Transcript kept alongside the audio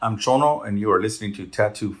I'm Chono, and you are listening to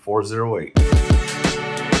Tattoo 408.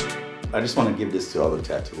 I just want to give this to all the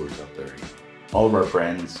tattooers out there. All of our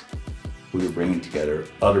friends who we're bringing together,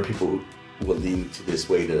 other people who will lead to this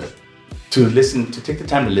way to listen, to take the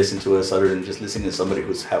time to listen to us, other than just listening to somebody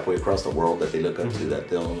who's halfway across the world that they look up to, that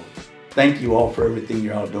they'll thank you all for everything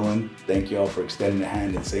you're all doing. Thank you all for extending a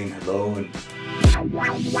hand and saying hello. And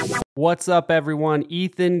what's up, everyone?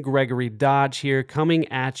 Ethan Gregory Dodge here,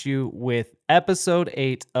 coming at you with episode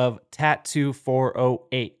 8 of Tattoo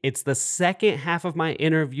 408. It's the second half of my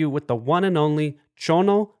interview with the one and only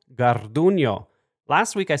Chono Garduño.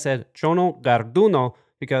 Last week I said Chono Garduño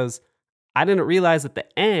because I didn't realize that the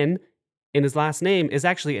N in his last name is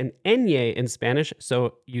actually an Ñ in Spanish,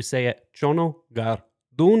 so you say it Chono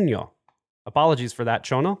Garduño. Apologies for that,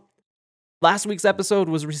 Chono. Last week's episode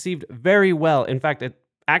was received very well. In fact, it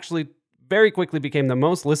actually very quickly became the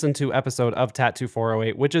most listened to episode of Tattoo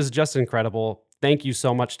 408, which is just incredible. Thank you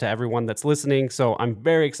so much to everyone that's listening. So I'm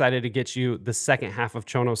very excited to get you the second half of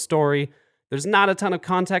Chono's story. There's not a ton of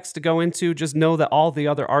context to go into. Just know that all the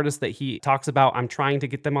other artists that he talks about, I'm trying to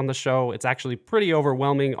get them on the show. It's actually pretty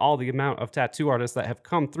overwhelming, all the amount of tattoo artists that have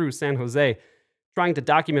come through San Jose, trying to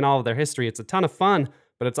document all of their history. It's a ton of fun,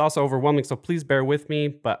 but it's also overwhelming, so please bear with me.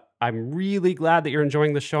 But I'm really glad that you're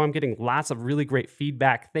enjoying the show. I'm getting lots of really great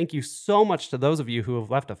feedback. Thank you so much to those of you who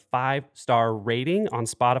have left a 5-star rating on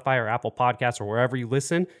Spotify or Apple Podcasts or wherever you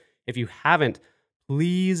listen. If you haven't,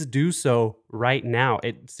 please do so right now.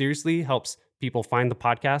 It seriously helps people find the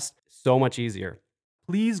podcast so much easier.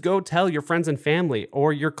 Please go tell your friends and family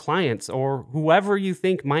or your clients or whoever you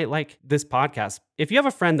think might like this podcast. If you have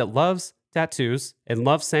a friend that loves tattoos and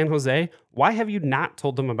loves San Jose, why have you not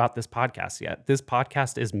told them about this podcast yet? This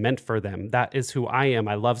podcast is meant for them. That is who I am.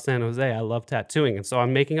 I love San Jose. I love tattooing. And so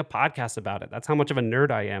I'm making a podcast about it. That's how much of a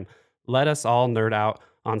nerd I am. Let us all nerd out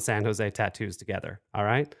on San Jose tattoos together. All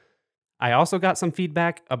right. I also got some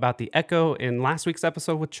feedback about the echo in last week's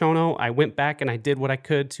episode with Chono. I went back and I did what I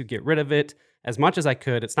could to get rid of it as much as I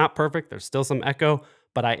could. It's not perfect. There's still some echo,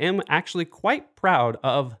 but I am actually quite proud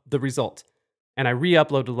of the result. And I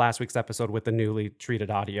re-uploaded last week's episode with the newly treated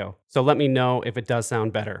audio. So let me know if it does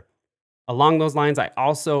sound better. Along those lines, I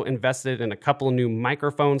also invested in a couple new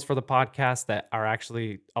microphones for the podcast that are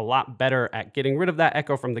actually a lot better at getting rid of that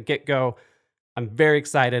echo from the get-go. I'm very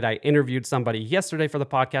excited. I interviewed somebody yesterday for the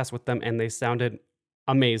podcast with them, and they sounded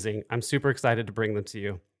amazing. I'm super excited to bring them to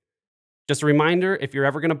you. Just a reminder, if you're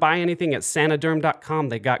ever going to buy anything at sanaderm.com,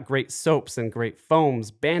 they got great soaps and great foams,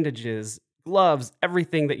 bandages, gloves,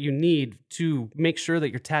 everything that you need to make sure that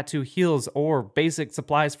your tattoo heals, or basic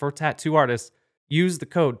supplies for tattoo artists. Use the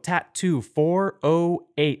code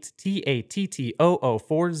TATTOO408,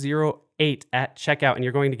 TATTOO408 at checkout, and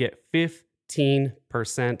you're going to get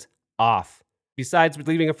 15% off. Besides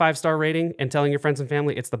leaving a 5-star rating and telling your friends and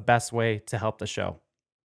family, it's the best way to help the show.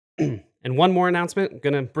 And one more announcement, I'm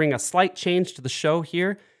going to bring a slight change to the show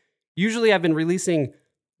here. Usually I've been releasing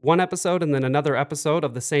one episode and then another episode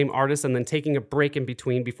of the same artist and then taking a break in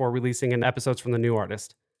between before releasing an episodes from the new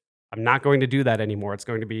artist. I'm not going to do that anymore. It's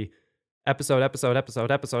going to be episode,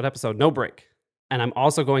 no break. And I'm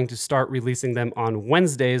also going to start releasing them on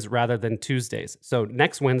Wednesdays rather than Tuesdays. So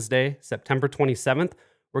next Wednesday, September 27th,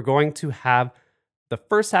 we're going to have the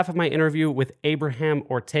first half of my interview with Abraham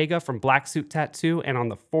Ortega from Black Suit Tattoo, and on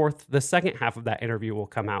the 4th, the second half of that interview will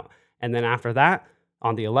come out. And then after that,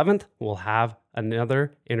 on the 11th, we'll have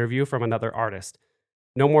another interview from another artist.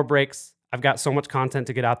 No more breaks. I've got so much content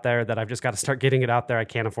to get out there that I've just got to start getting it out there. I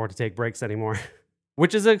can't afford to take breaks anymore,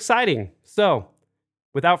 which is exciting. So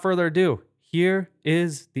without further ado, here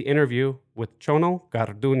is the interview with Chono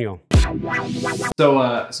Garduño.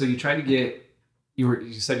 So you tried to get,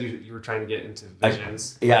 you said you were trying to get into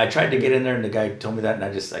visions. I tried to get in there, and the guy told me that, and I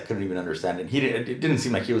couldn't even understand it. It didn't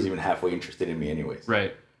seem like he was even halfway interested in me anyways.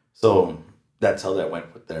 Right. So that's how that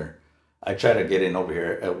went with there. I try to get in over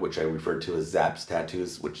here, which I refer to as Zaps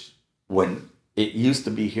Tattoos, which when it used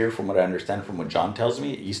to be here, from what I understand, from what John tells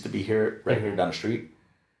me, it used to be here, right here down the street.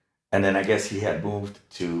 And then I guess he had moved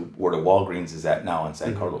to where the Walgreens is at now in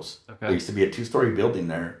San Carlos. Okay. There used to be a 2-story building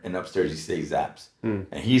there, and upstairs you say Zaps. And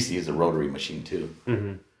he used to use a rotary machine too.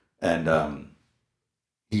 And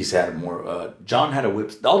he used to have more, John had a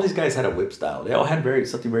whip, all these guys had a whip style. They all had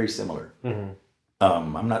something very similar.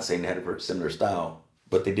 I'm not saying they had a very similar style,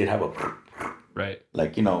 but they did have a right,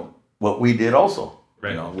 like, what we did also,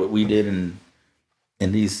 right. What we did in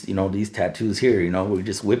these, these tattoos here, we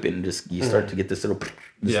just whip it and you start to get this little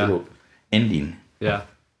ending. Yeah.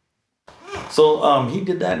 So he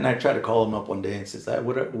did that, and I tried to call him up one day and says,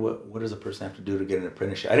 what does a person have to do to get an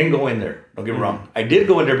apprenticeship? I didn't go in there. Don't get me wrong. I did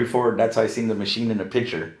go in there before. That's how I seen the machine in the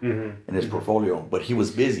picture in his portfolio. But he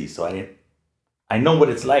was busy, so I didn't. I know what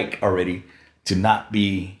it's like already to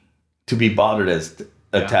be bothered as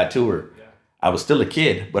a tattooer. Yeah. I was still a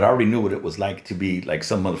kid, but I already knew what it was like to be like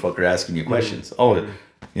some motherfucker asking you questions. Oh, you know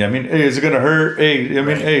what I mean? Hey, is it gonna hurt? Hey, I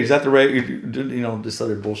mean, hey, is that the right? You know, this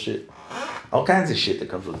other bullshit. All kinds of shit that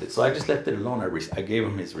comes with it. So I just left it alone. I gave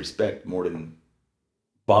him his respect more than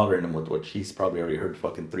bothering him with what he's probably already heard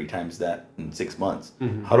fucking 3 times that in 6 months.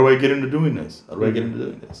 How do I get into doing this? How do I get into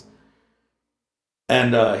doing this?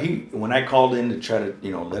 And when I called in to try to,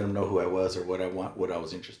 you know, let him know who I was or what I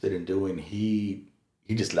was interested in doing, he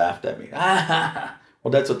just laughed at me.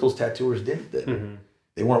 Well, that's what those tattooers did then.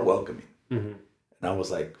 They weren't welcoming. And I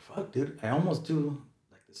was like, fuck, dude, I almost do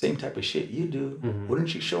like the same type of shit you do.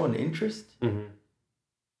 Wouldn't you show an interest?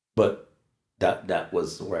 But that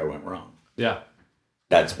was where I went wrong. Yeah.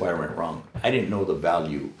 That's where I went wrong. I didn't know the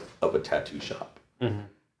value of a tattoo shop.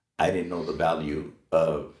 I didn't know the value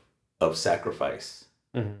of sacrifice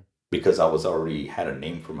because I was already had a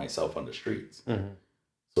name for myself on the streets.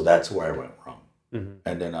 So that's where I went wrong.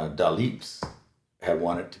 And then Dalip's had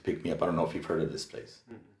wanted to pick me up. I don't know if you've heard of this place.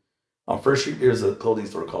 On First Street, there's a clothing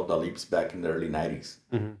store called Dalip's back in the early 90s.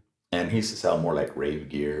 And he used to sell more like rave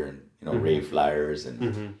gear and, you know, rave flyers.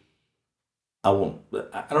 And I don't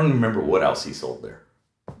remember what else he sold there,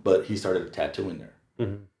 but he started tattooing there.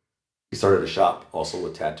 He started a shop also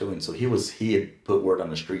with tattooing. So he had put word on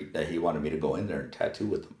the street that he wanted me to go in there and tattoo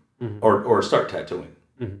with him or start tattooing.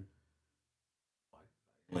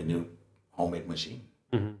 I knew homemade machine.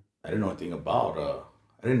 I didn't know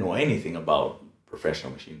anything about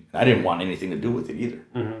professional machine. I didn't want anything to do with it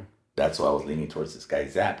either. That's why I was leaning towards this guy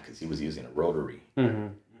Zap, because he was using a rotary.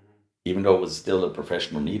 Even though it was still a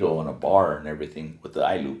professional needle on a bar and everything with the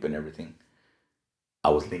eye loop and everything, I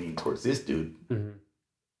was leaning towards this dude.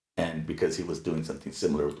 And because he was doing something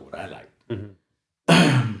similar with what I liked.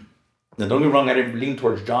 Now, don't get me wrong, I didn't lean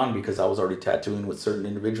towards John because I was already tattooing with certain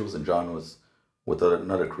individuals and John was with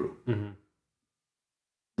another crew.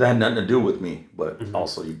 That had nothing to do with me, but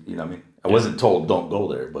also, you know what I mean? I wasn't told don't go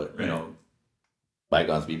there, but, you know,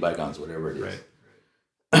 bygones be bygones, whatever it is.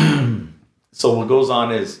 So what goes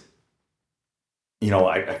on is, you know,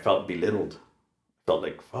 I felt belittled. Felt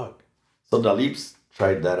like, fuck. So Dalip's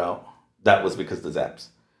tried that out. That was because of the Zaps.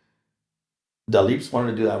 Dalip's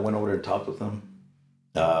wanted to do that. I went over there and talked with him.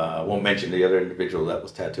 I won't mention the other individual that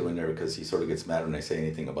was tattooing there because he sort of gets mad when I say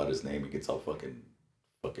anything about his name. He gets all fucking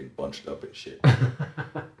bunched up and shit.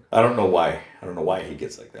 I don't know why. I don't know why he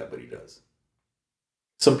gets like that, but he does.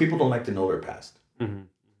 Some people don't like to know their past. You know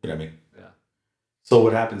what I mean? Yeah. So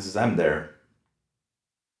what happens is I'm there,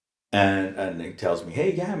 and he tells me,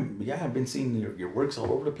 "Hey, I've been seeing your works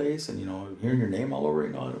all over the place, and you know, hearing your name all over.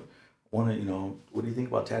 You know, I want to, you know, what do you think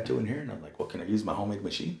about tattooing here?" And I'm like, "Well, can I use my homemade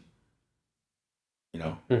machine?" You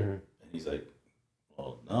know, and he's like,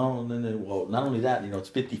 "Well, no." And then, well, not only that, you know, it's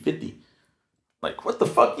 50-50. Like, what the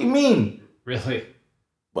fuck you mean? Really?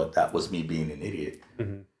 But that was me being an idiot.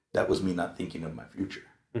 That was me not thinking of my future.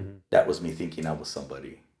 That was me thinking I was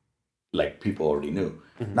somebody like people already knew.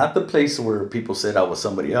 Not the place where people said I was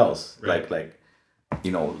somebody else. Right. Like,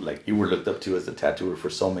 you know, like you were looked up to as a tattooer for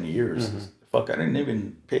so many years. Fuck, I didn't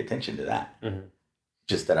even pay attention to that.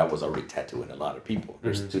 Just that I was already tattooing a lot of people.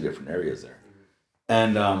 There's 2 different areas there.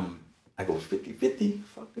 And I go 50-50.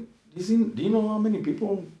 Fuck it. Do you know how many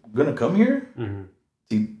people are going to come here?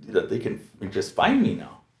 That they can just find me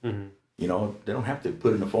now. You know, they don't have to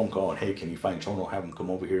put in a phone call and, hey, can you find Chono? Have him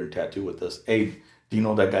come over here and tattoo with us. Hey, do you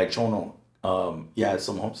know that guy Chono? Yeah,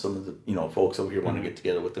 some of the, you know, folks over here want to get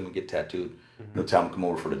together with him and get tattooed. You know, tell him to come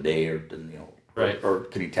over for the day, or you know, or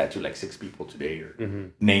could he tattoo like 6 people today, or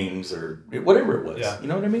names, or whatever it was. Yeah. You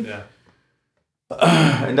know what I mean? Yeah.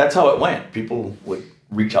 And that's how it went. People would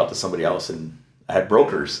reach out to somebody else, and I had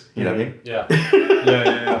brokers. You know what I mean?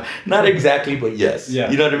 Yeah. Not exactly, but yes.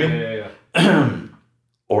 Yeah. You know what I mean? Yeah.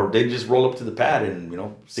 Or they'd just roll up to the pad, and, you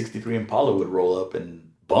know, 63 Impala would roll up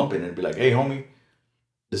and bump in and be like, "Hey, homie,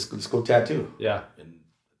 let's go tattoo." Yeah. And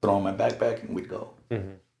throw on my backpack, and we'd go.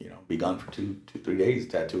 You know, be gone for 2-3 days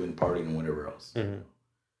tattooing, partying, and whatever else.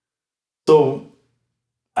 So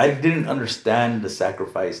I didn't understand the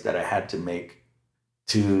sacrifice that I had to make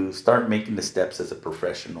to start making the steps as a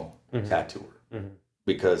professional tattooer.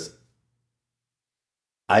 Because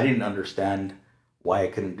I didn't understand why I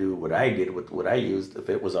couldn't do what I did with what I used if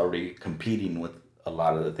it was already competing with a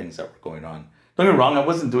lot of the things that were going on. Don't get me wrong, I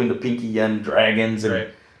wasn't doing the Pinky Yen Dragons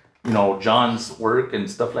and, you know, John's work and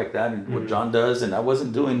stuff like that and what John does. And I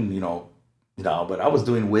wasn't doing, you know, But I was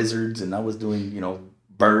doing wizards, and I was doing,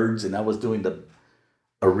 birds, and I was doing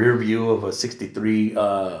a rear view of a 63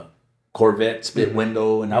 Corvette split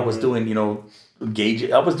window, and I was doing,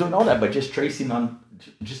 gauge. I was doing all that, but just tracing on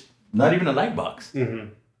just not even a light box.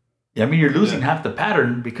 I mean, you're losing half the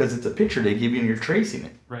pattern because it's a picture they give you and you're tracing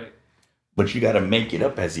it. Right. But you got to make it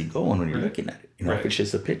up as you go and when you're looking at it. If it's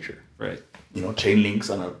just a picture. Right. Chain links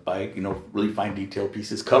on a bike, really fine detail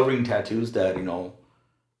pieces, covering tattoos that, a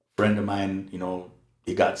friend of mine,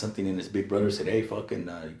 he got something and his big brother said, hey, fucking,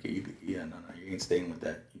 you ain't staying with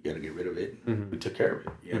that. You got to get rid of it. We took care of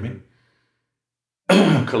it. You know what I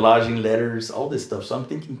mean? Collaging letters, all this stuff. So I'm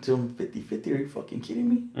thinking to him, 50-50, are you fucking kidding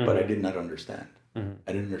me? But I did not understand. I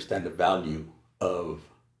didn't understand the value of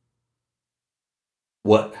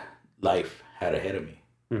what life had ahead of me.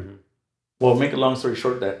 Well, make a long story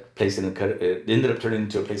short, that place it ended up turning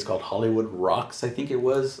into a place called Hollywood Rocks, I think it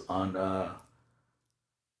was, on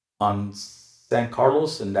San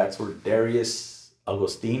Carlos, and that's where Darius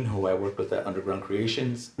Agustin, who I worked with at Underground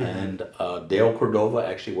Creations, and Dale Cordova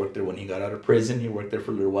actually worked there when he got out of prison. He worked there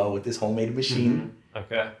for a little while with this homemade machine.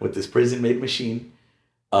 With this prison-made machine.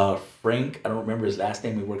 Frank, I don't remember his last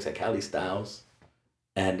name. He works at Cali Styles.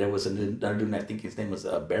 And there was another dude, I think his name was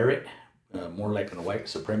Barrett, more like a white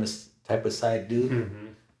supremacist type of side dude.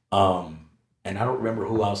 And I don't remember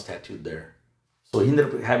who else tattooed there. So he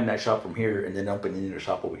ended up having that shop from here and then opening a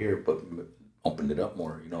shop over here, but opened it up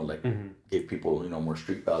more, gave people, more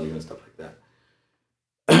street value and stuff like that.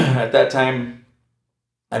 At that time,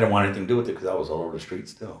 I didn't want anything to do with it because I was all over the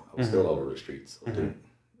streets still. I was still all over the streets. So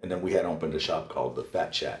and then we had opened a shop called the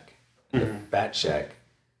Fat Shack. And the Fat Shack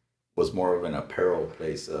was more of an apparel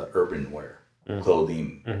place, urban wear,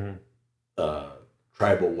 clothing,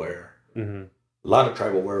 tribal wear. A lot of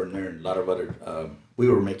tribal wear in there, and a lot of other. We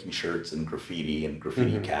were making shirts and graffiti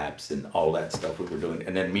caps and all that stuff we were doing.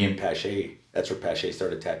 And then me and Pache, that's where Pache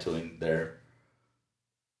started tattooing there.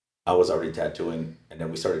 I was already tattooing, and then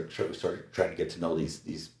we started trying to get to know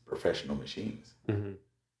these professional machines.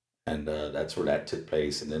 And that's where that took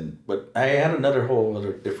place. And then, but I had another whole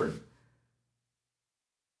other different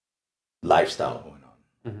lifestyle going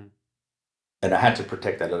on. And I had to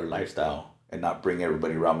protect that other lifestyle and not bring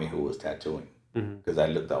everybody around me who was tattooing. Because I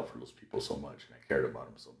looked out for those people so much and I cared about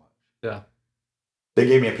them so much. Yeah. They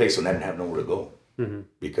gave me a place when I didn't have nowhere to go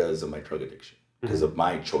because of my drug addiction, because of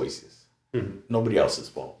my choices. Nobody else's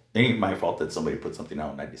fault. It ain't my fault that somebody put something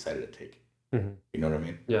out and I decided to take it. You know what I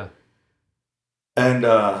mean? Yeah. And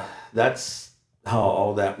that's how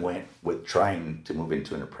all that went with trying to move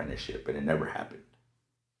into an apprenticeship, and it never happened.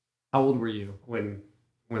 How old were you when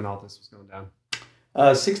all this was going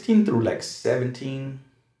down? 16 through like 17.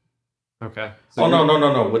 Okay. So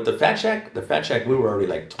no. With the Fat Shack, we were already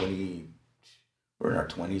like 20. We were in our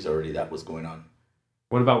 20s already. That was going on.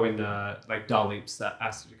 What about when like Doleeps that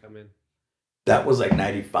asked you to come in? That was like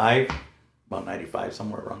 95, about 95,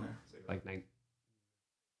 somewhere around there. So like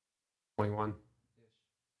 21.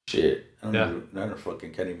 Shit, I don't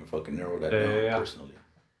can't even fucking narrow that down personally.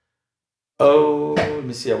 Oh, let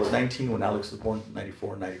me see. I was 19 when Alex was born.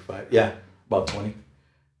 94, 95. Yeah, about 20.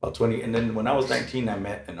 And then when I was 19, I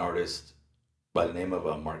met an artist by the name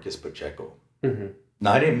of Marcus Pacheco.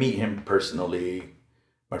 Now, I didn't meet him personally.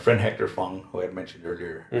 My friend Hector Fong, who I had mentioned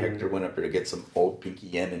earlier, Hector went up there to get some old Pinky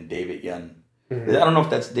Yen and David Yen. I don't know if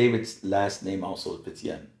that's David's last name also, if it's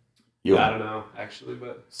Yen. I don't know, actually,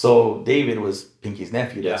 but... So David was Pinky's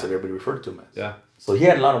nephew. That's what everybody referred to him as. Yeah. So he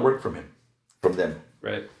had a lot of work from them.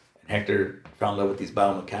 Right. And Hector fell in love with these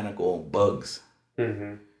biomechanical bugs.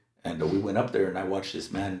 And we went up there and I watched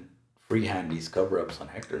this man freehand these cover-ups on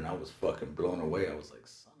Hector, and I was fucking blown away. I was like,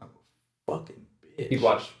 son of a fucking bitch. You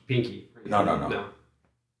watched Pinky? No.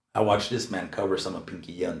 I watched this man cover some of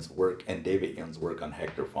Pinky Yen's work and David Yen's work on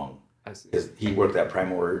Hector Fong. I see. He worked at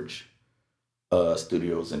Primal Urge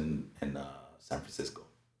Studios in San Francisco.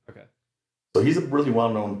 Okay. So he's a really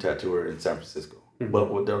well-known tattooer in San Francisco.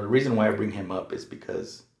 But the reason why I bring him up is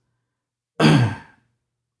because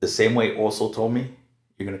the same way Oso told me,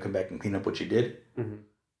 you're going to come back and clean up what you did,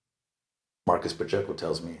 Marcus Pacheco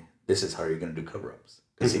tells me, this is how you're going to do cover-ups.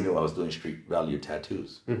 Because he knew I was doing street value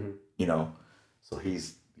tattoos. So he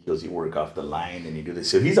goes, you work off the line and you do this.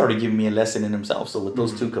 So he's already given me a lesson in himself. So with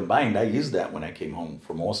those two combined, I used that when I came home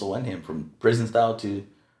from Oso and him, from prison style to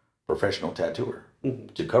professional tattooer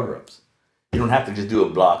to cover-ups. You don't have to just do a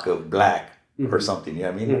block of black or something. You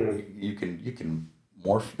know what I mean? You can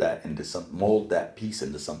morph that mold that piece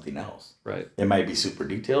into something else. Right. It might be super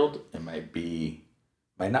detailed. It might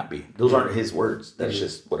Might not be. Those aren't his words. That's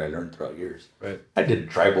just what I learned throughout years. Right. I did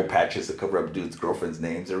tribal patches to cover up dudes' girlfriends'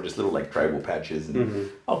 names. They were just little like tribal patches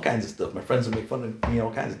and all kinds of stuff. My friends would make fun of me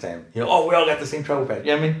all kinds of time. You know, oh, we all got the same tribal patch.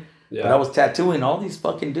 You know what I mean? Yeah. But I was tattooing all these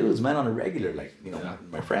fucking dudes, man, on a regular, like, you know,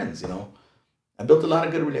 my friends, you know. I built a lot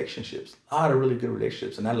of good relationships, a lot of really good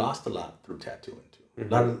relationships, and I lost a lot through tattooing too.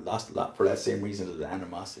 Lost a lot for that same reason of the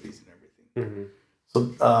animosities and everything.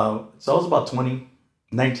 So I was about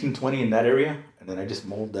 19, 20 in that area, and then I just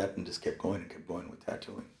molded that and just kept going with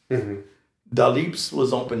tattooing. Dalip's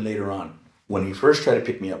was open later on. When he first tried to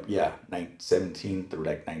pick me up, 17 through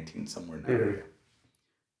like 19, somewhere in that area.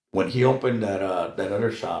 When he opened that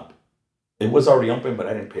other shop, it was already open, but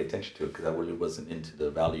I didn't pay attention to it because I really wasn't into the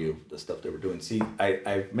value of the stuff they were doing. See,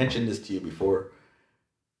 I've mentioned this to you before,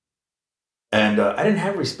 and I didn't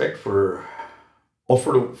have respect for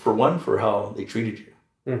how they treated you,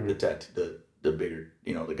 the bigger,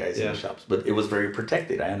 you know, the guys in the shops. But it was very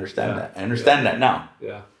protected. I understand that. I understand that now.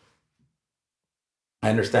 Yeah.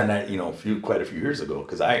 I understand that, you know, quite a few years ago,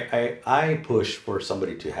 because I push for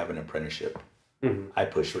somebody to have an apprenticeship. I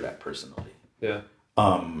push for that personally. Yeah.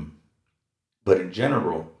 But in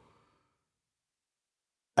general,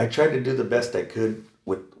 I tried to do the best I could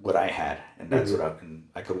with what I had, and that's what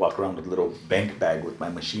I could walk around with a little bank bag with my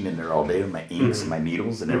machine in there all day, and my inks and my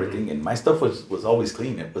needles and everything, and my stuff was always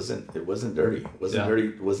clean. It wasn't dirty. It wasn't dirty.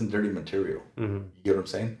 It wasn't dirty material. You get what I'm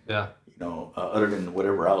saying? Yeah. You know, other than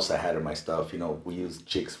whatever else I had in my stuff, you know, we used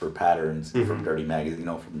chicks for patterns from dirty magazines, you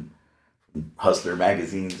know, from Hustler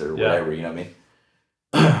magazines or whatever. You know what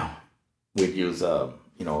I mean? We'd use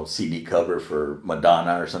you know, CD cover for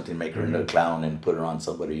Madonna or something, make her into a clown and put her on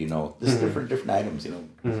somebody, you know, just different items, you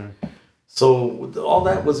know. So all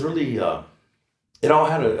that was really, it all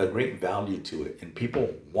had a great value to it, and people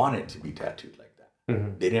wanted to be tattooed like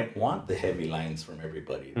that. They didn't want the heavy lines from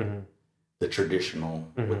everybody. The traditional,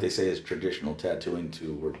 what they say is traditional tattooing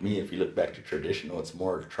or me, if you look back to traditional, it's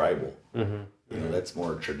more tribal. You know, that's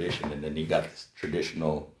more tradition, and then you got this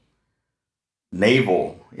traditional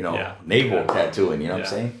naval tattooing, you know what I'm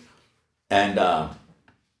saying?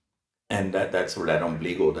 And that's where that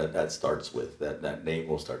ombligo that starts with, that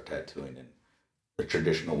naval start tattooing, and the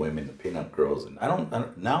traditional women, the pinup girls, and I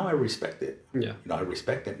don't now I respect it. Yeah. You know, I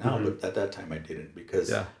respect it now, but at that time I didn't,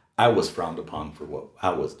 because I was frowned upon for what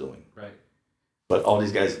I was doing. Right. But all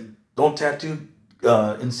these guys, don't tattoo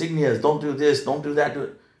insignias, don't do this, don't do that, do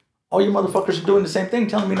it. All you motherfuckers are doing the same thing,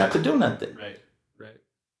 telling me not to do nothing. Right.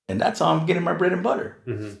 And that's how I'm getting my bread and butter,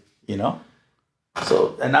 you know?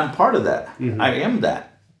 So, and I'm part of that. I am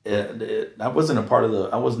that. I wasn't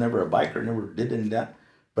I was never a biker, never did any of that,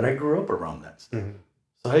 but I grew up around that stuff.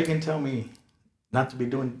 So how you can tell me not to be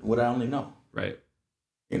doing what I only know? Right.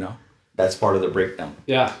 You know? That's part of the breakdown.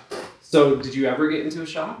 Yeah. So did you ever get into a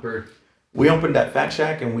shop, or? We opened that Fat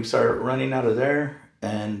Shack and we started running out of there,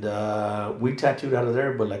 and we tattooed out of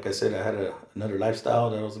there, but like I said, I had another lifestyle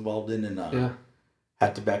that I was involved in, and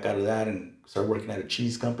had to back out of that and start working at a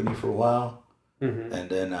cheese company for a while. And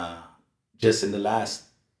then just in the last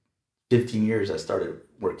 15 years, I started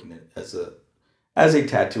working as a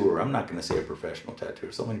tattooer. I'm not going to say a professional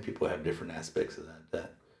tattooer. So many people have different aspects of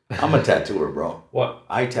that. I'm a tattooer, bro. What?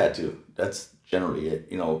 I tattoo. That's generally it.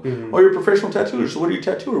 You know, oh, you're a professional tattooer. So what do you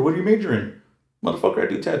tattoo, or what do you major in? Motherfucker, I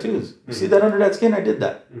do tattoos. You see that under that skin? I did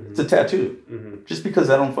that. It's a tattoo. Just because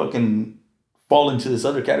I don't fucking fall into this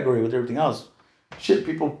other category with everything else. Shit,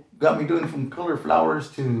 people got me doing from color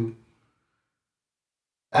flowers to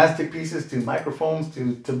Aztec pieces to microphones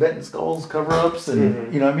to Tibetan skulls, cover-ups,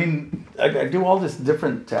 and you know, I mean, I do all this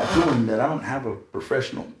different tattooing that I don't have a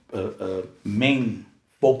professional main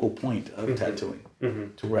focal point of tattooing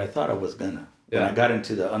to where I thought I was gonna. When I got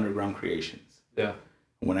into the underground creations. Yeah.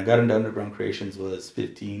 When I got into underground creations was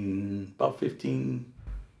 15,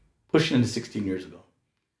 pushing into 16 years ago,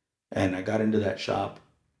 and I got into that shop.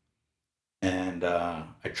 And I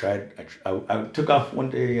took off one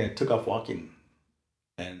day. I took off walking,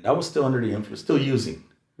 and I was still under the influence, still using.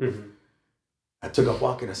 I took off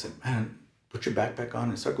walking. I said, "Man, put your backpack on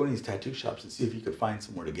and start going to these tattoo shops and see if you could find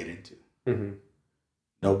somewhere to get into."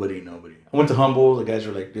 Nobody. I went to Humble. The guys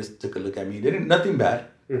were like, just took a look at me. They didn't nothing bad,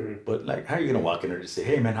 but like, how are you gonna walk in there and just say,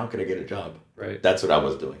 "Hey, man, how can I get a job?" Right. That's what I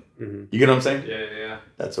was doing. You get what I'm saying? Yeah.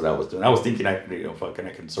 That's what I was doing. I was thinking I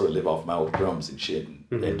can sort of live off my old drums and shit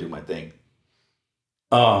and do my thing.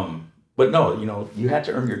 But no, you know, you had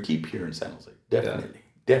to earn your keep here in San Jose.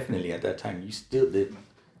 Definitely at that time, you still did.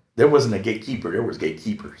 There wasn't a gatekeeper. There was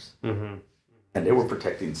gatekeepers, and they were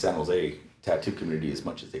protecting San Jose tattoo community as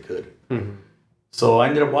much as they could. So I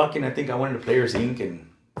ended up walking. I think I went into Players Inc.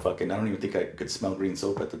 and fucking, I don't even think I could smell green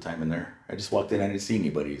soap at the time in there. I just walked in, I didn't see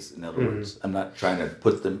anybody's. In other words, I'm not trying to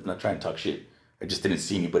not trying to talk shit. I just didn't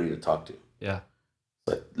see anybody to talk to. Yeah.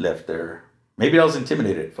 So I left there. Maybe I was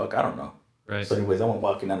intimidated. Fuck, I don't know. Right. So anyways, I went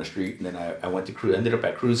walking down the street, and then I went to ended up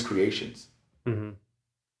at Cruz Creations. Mm-hmm.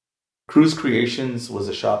 Cruz Creations was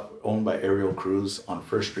a shop owned by Ariel Cruz on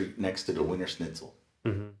First Street next to the Wiener Schnitzel.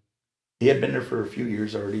 Mm-hmm. He had been there for a few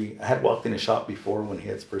years already. I had walked in his shop before when he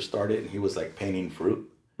had first started, and he was like painting fruit.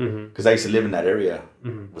 Because I used to live in that area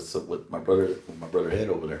with my brother Ed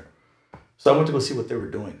over there. So I went to go see what they were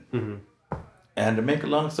doing. And to make a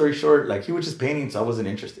long story short, like he was just painting, so I wasn't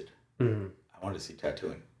interested. I wanted to see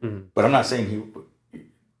tattooing. But I'm not saying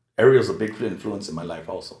Ariel's a big influence in my life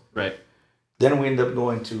also. Right. Then we end up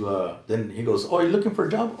going to, then he goes, oh, you're looking for a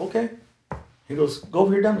job? Okay. He goes, go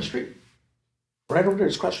over here down the street. Right over there,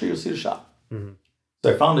 just cross the street, you'll see the shop. So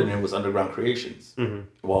I found it, and it was Underground Creations.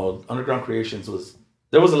 Well, Underground Creations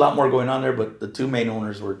there was a lot more going on there, but the two main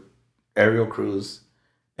owners were Ariel Cruz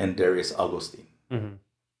and Darius Augustine.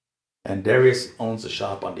 And Darius owns a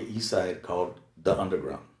shop on the east side called The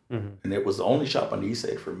Underground. And it was the only shop on the east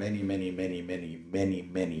side for many, many, many, many, many,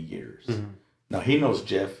 many years. Now, he knows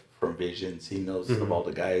Jeff from Visions. He knows of all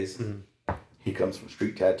the guys. He comes from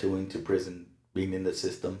street tattooing to prison, being in the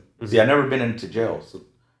system. See, I never been into jail. So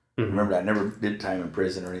remember, I never did time in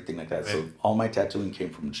prison or anything like that. Right. So all my tattooing came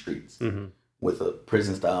from the streets with a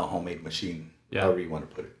prison-style homemade machine, however you want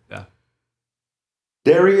to put it. Yeah.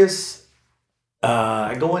 Darius,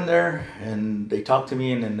 I go in there and they talk to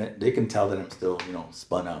me, and then they can tell that I'm still,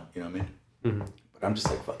 spun out. You know what I mean? But I'm just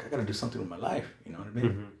like, fuck, I got to do something with my life. You know what I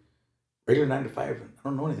mean? Regular 9 to 5. I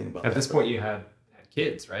don't know anything about that. At this point, you had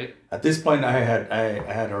kids, right? At this point, I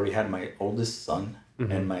had already had my oldest son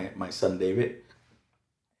and my son David,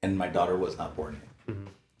 and my daughter was not born yet.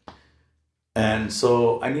 And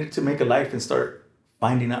so I needed to make a life and start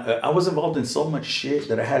finding out. I was involved in so much shit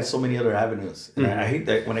that I had so many other avenues. And I hate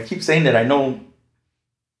that when I keep saying that. I know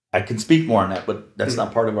I can speak more on that, but that's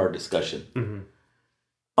not part of our discussion.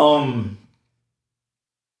 I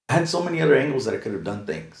had so many other angles that I could have done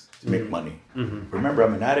things to make money. Remember,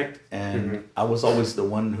 I'm an addict, and I was always the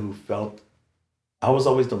one who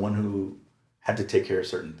had to take care of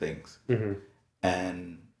certain things.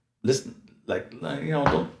 And listen,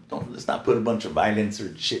 don't let's not put a bunch of violence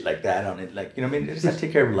or shit like that on it. Like, you know what I mean? I just have to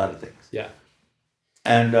take care of a lot of things. Yeah.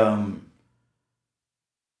 And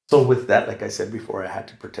so with that, like I said before, I had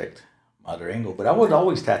to protect my other angle. But I would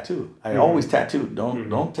always tattoo. I always tattooed.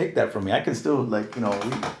 Don't take that from me. I can still like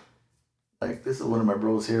this is one of my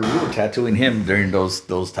bros here. We were tattooing him during those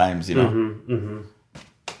times, I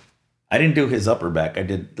didn't do his upper back. I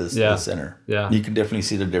did the center. Yeah. You can definitely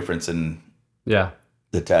see the difference in the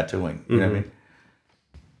tattooing. You know what I mean?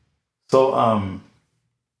 So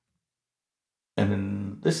and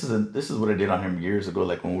then this is what I did on him years ago,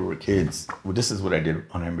 like when we were kids. Well, this is what I did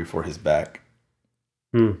on him before his back.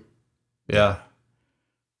 Yeah.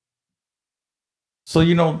 So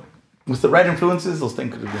with the right influences, those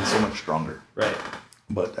things could have been so much stronger. Right.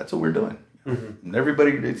 But that's what we're doing. And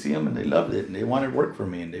everybody, they'd see them and they loved it and they wanted work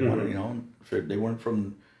from me and they wanted, they weren't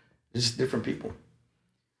from just different people.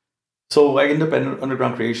 So I ended up at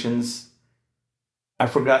Underground Creations. I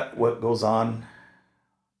forgot what goes on.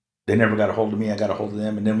 They never got a hold of me. I got a hold of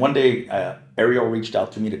them. And then one day, Ariel reached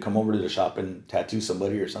out to me to come over to the shop and tattoo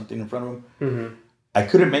somebody or something in front of him. I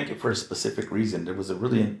couldn't make it for a specific reason. There was a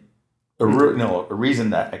reason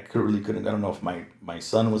that I couldn't. I don't know if my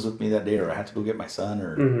son was with me that day, or I had to go get my son,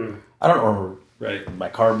 or I don't know, or my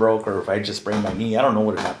car broke, or if I just sprained my knee. I don't know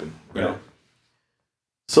what had happened. You know.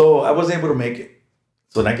 So I wasn't able to make it.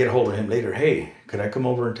 So then I get a hold of him later. Hey, could I come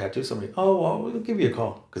over and tattoo somebody? Oh, well, we'll give you a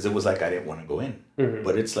call, because it was like I didn't want to go in,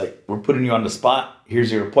 but it's like we're putting you on the spot.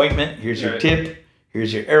 Here's your appointment. Here's your tip.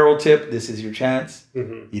 Here's your arrow tip. This is your chance.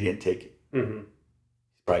 You didn't take it. He's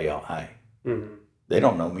probably out high. They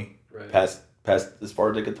don't know me. Past as far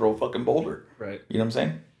as they could throw a fucking boulder. Right. You know what I'm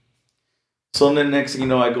saying? So then next thing you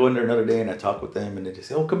know, I go in there another day and I talk with them and they just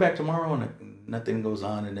say, oh, come back tomorrow, and nothing goes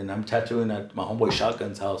on. And then I'm tattooing at my homeboy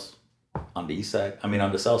Shotgun's house on the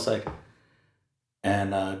on the south side.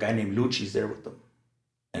 And a guy named Lucci's there with them.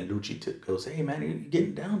 And Lucci goes, hey man, you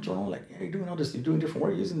getting down, Chono? Like, yeah, you're doing all this, you're doing different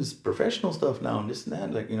work, using this professional stuff now and this and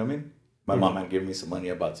that. Like, you know what I mean? My mom had given me some money.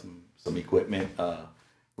 I bought some equipment.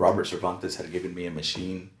 Robert Cervantes had given me a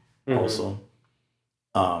machine. Also,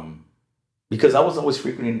 because I was always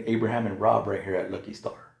frequenting Abraham and Rob right here at Lucky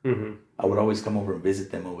Star. I would always come over and visit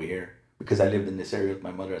them over here because I lived in this area with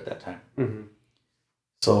my mother at that time.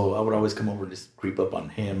 So I would always come over and just creep up on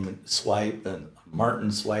him and Swipe and Martin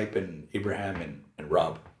Swipe and Abraham and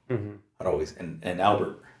Rob. I'd always and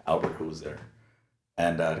Albert who was there,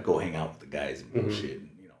 and go hang out with the guys and bullshit, and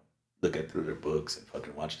look at through their books and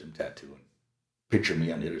fucking watch them tattoo and picture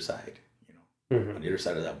me on the other side, on the other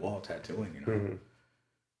side of that wall tattooing,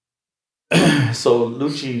 So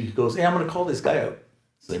Lucci goes, hey, I'm gonna call this guy up.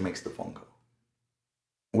 So he makes the phone call.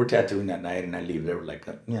 We're tattooing that night, and I leave there with like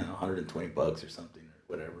 $120 or something or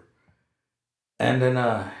whatever. And then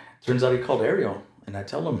turns out he called Ariel, and I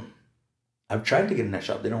tell him, I've tried to get in that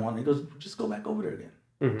shop. They don't want me. He goes, just go back over there again.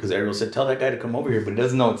 Because Ariel said, tell that guy to come over here, but he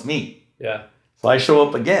doesn't know it's me. Yeah. So I show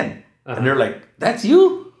up again, and they're like, that's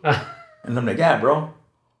you? And I'm like, yeah, bro.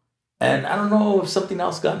 And I don't know if something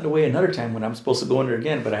else got in the way another time when I'm supposed to go in there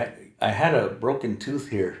again, but I had a broken tooth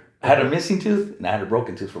here. I had a missing tooth, and I had a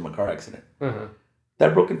broken tooth from a car accident.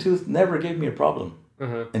 That broken tooth never gave me a problem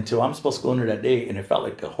until I'm supposed to go in there that day, and it felt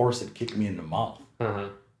like a horse had kicked me in the mouth.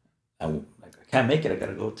 I can't make it. I got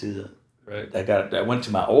to go to the... Right. I went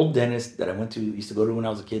to my old dentist that I used to go to when I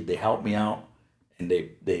was a kid. They helped me out, and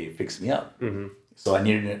they fixed me up. So I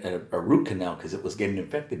needed a root canal because it was getting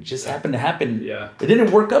infected. It just happened to happen. Yeah. It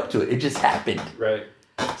didn't work up to it. It just happened. Right.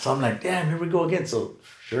 So I'm like, damn, here we go again. So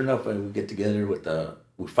sure enough, we get together with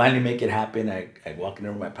we finally make it happen. I walk in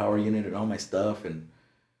there with my power unit and all my stuff, and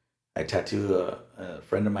I tattoo a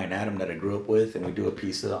friend of mine, Adam, that I grew up with, and we do a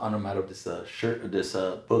piece on him out of this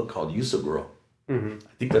book called Usagro. I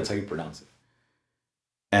think that's how you pronounce it.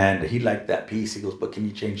 And he liked that piece. He goes, but can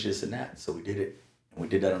you change this and that? So we did it. And we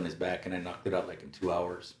did that on his back, and I knocked it out like in 2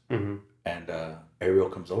 hours. And Ariel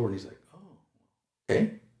comes over, and he's like, oh,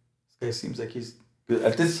 okay. This guy seems like he's good.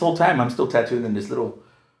 At this whole time, I'm still tattooing in this little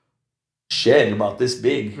shed about this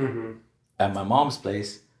big at my mom's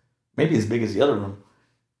place. Maybe as big as the other room.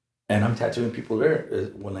 And I'm tattooing people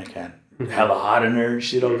there when I can. Hella hot in there and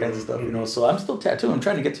shit, all kinds of stuff, So I'm still tattooing. I'm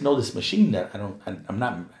trying to get to know this machine that I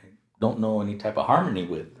don't know any type of harmony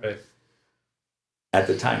with at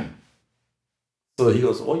the time. So he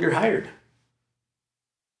goes, oh, you're hired.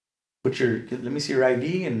 Let me see your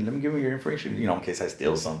ID and let me give me your information, in case I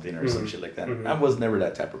steal something or some shit like that. I was never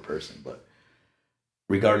that type of person, but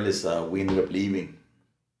regardless, we ended up leaving.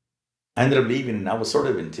 I ended up leaving, and I was sort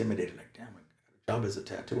of intimidated, like, damn, I got a job as a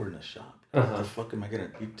tattooer in a shop. What the fuck am I going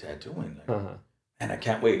to be tattooing? And I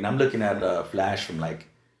can't wait. And I'm looking at a flash from like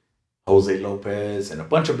Jose Lopez and a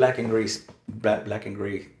bunch of black and gray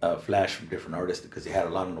flash from different artists because they had a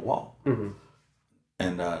lot on the wall.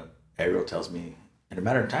 And Ariel tells me, in a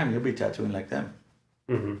matter of time, you'll be tattooing like them.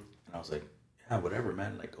 And I was like, yeah, whatever,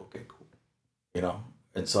 man. Like, okay, cool.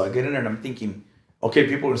 And so I get in there and I'm thinking, okay,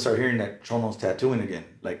 people are going to start hearing that Chono's tattooing again.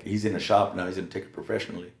 Like, he's in a shop now. He's going to take it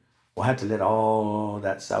professionally. Well, I had to let all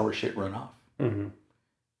that sour shit run off. And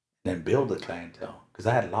then build a clientele. Because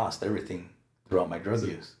I had lost everything throughout my drug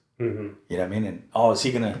use. You know what I mean? And, is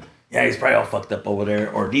he going to... Yeah, he's probably all fucked up over there.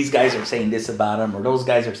 Or these guys are saying this about him. Or those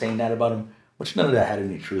guys are saying that about him. Which none of that had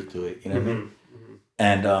any truth to it. You know what I mean?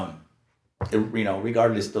 And,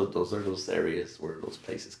 regardless, those are those areas where those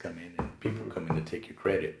places come in. And people come in to take your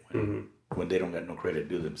credit. When they don't got no credit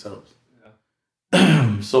due themselves.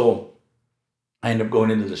 Yeah. So... I ended up going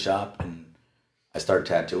into the shop and I started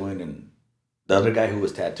tattooing, and the other guy who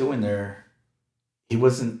was tattooing there, he's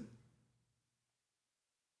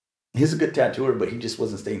a good tattooer, but he just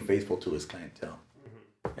wasn't staying faithful to his clientele.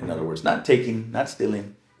 In other words, not taking, not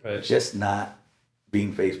stealing, just not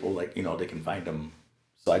being faithful. Like, they can find him.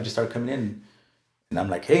 So I just started coming in and I'm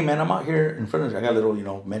like, hey man, I'm out here in front of, I got a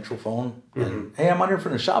little, Metro phone. And hey, I'm out here in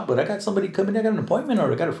front of the shop, but I got somebody coming, I got an appointment,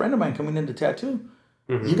 or I got a friend of mine coming in to tattoo.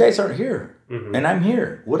 You guys aren't here, and I'm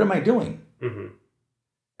here. What am I doing?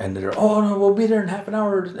 And they're, oh no, we'll be there in half an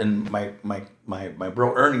hour. And my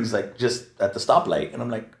bro Ernie's like just at the stoplight, and I'm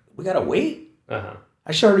like, we gotta wait.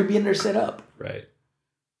 I should already be in there set up. Right.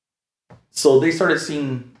 So they started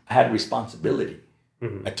seeing I had responsibility.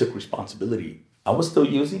 I took responsibility. I was still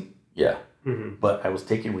using, but I was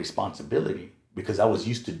taking responsibility because I was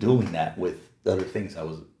used to doing that with the other things I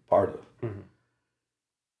was part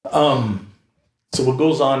of. So what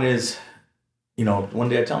goes on is, one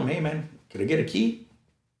day I tell him, hey man, can I get a key?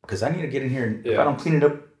 Because I need to get in here. And if I don't clean it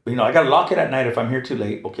up, I got to lock it at night if I'm here too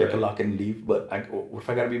late. Okay, I can lock it and leave. But what if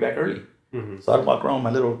I got to be back early? So I'd walk around with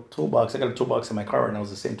my little toolbox. I got a toolbox in my car, and that was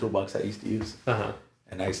the same toolbox I used to use.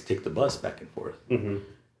 And I used to take the bus back and forth.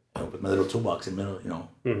 With my little toolbox in the middle,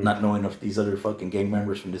 not knowing if these other fucking gang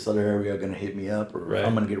members from this other area are going to hit me up or if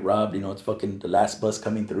I'm going to get robbed. It's fucking the last bus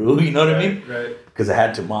coming through. You know what I mean? Right. Because I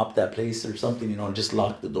had to mop that place or something, and just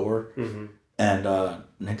lock the door. And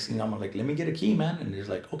next thing I'm like, let me get a key, man. And he's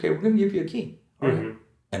like, okay, we're going to give you a key. All right.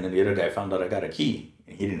 And then the other guy found out I got a key,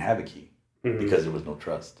 and he didn't have a key because there was no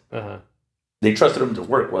trust. They trusted him to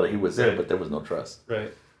work while he was there, but there was no trust.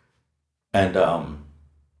 Right. And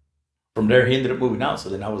from there, he ended up moving out. So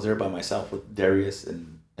then I was there by myself with Darius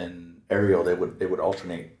and Ariel. They would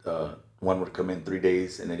alternate. One would come in 3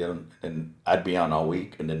 days, and I'd be on all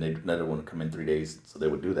week, and then another one would come in 3 days. So they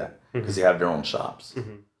would do that because they have their own shops.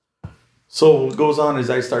 So what goes on is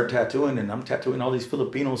I start tattooing, and I'm tattooing all these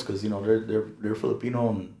Filipinos because they're Filipino,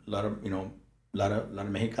 and a lot of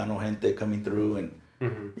Mexicano gente coming through, and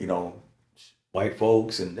white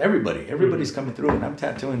folks and everybody's coming through, and I'm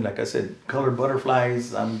tattooing, like I said, colored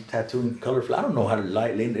butterflies. I'm tattooing color. I don't know how to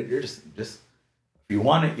lane it. You're just if you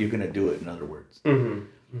want it, you're gonna do it. In other words,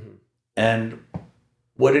 and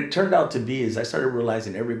what it turned out to be is I started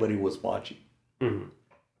realizing everybody was watching.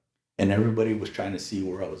 And everybody was trying to see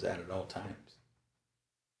where I was at all times.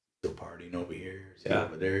 Still partying over here,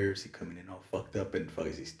 over there, is he coming in all fucked up, and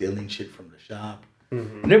is he stealing shit from the shop?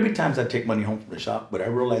 And there'd be times I'd take money home from the shop, but I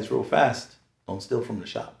realized real fast, don't steal from the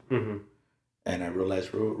shop. And I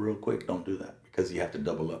realized real quick, don't do that, because you have to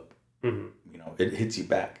double up. It hits you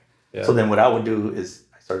back. Yeah. So then what I would do is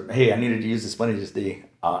I started, hey, I needed to use this money this day.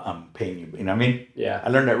 I'm paying you. You know what I mean? Yeah. I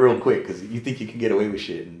learned that real quick, because you think you can get away with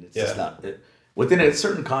shit, and it's just not. Within a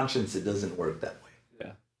certain conscience, it doesn't work that way.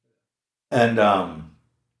 Yeah. And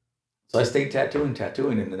so I stayed tattooing,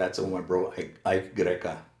 and that's when my bro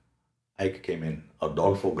Ike came in,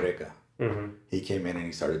 Adolfo Greca. He came in and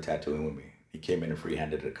he started tattooing with me. He came in and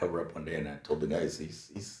free-handed a cover up one day, and I told the guys,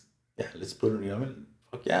 he's let's put it,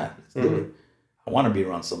 fuck yeah, let's do it. I want to be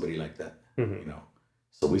around somebody like that,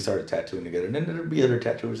 So we started tattooing together, and then there'd be other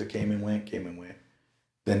tattooers that came and went.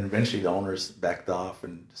 Then eventually the owners backed off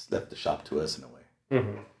and just left the shop to us in a way.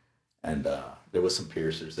 And there was some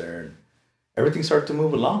piercers there, and everything started to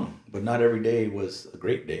move along. But not every day was a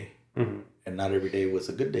great day, and not every day was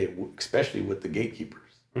a good day, especially with the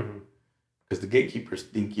gatekeepers. Because the gatekeepers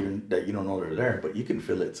think that you don't know they're there, but you can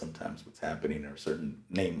feel it sometimes what's happening, or a certain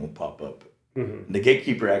name will pop up. The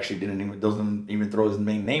gatekeeper actually doesn't even throw his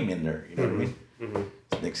main name in there. You know what I mean?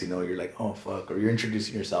 So next thing you know, you're like, oh fuck, or you're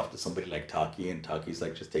introducing yourself to somebody like Taki, and Taki's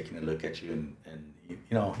like just taking a look at you, and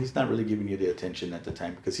he's not really giving you the attention at the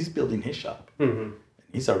time because he's building his shop. And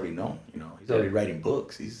he's already known, he's already writing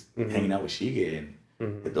books. He's hanging out with Shige, and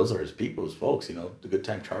those are his people, his folks. The Good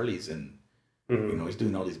Time Charlies, and he's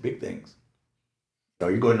doing all these big things.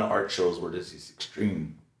 You're going to art shows where there's these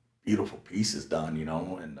extreme, beautiful pieces done,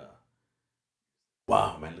 and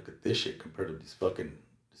wow, man, look at this shit compared to this fucking,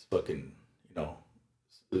 fucking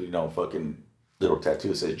little tattoo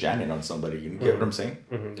that says Janet on somebody. You get what I'm saying?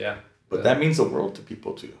 Yeah. But that means the world to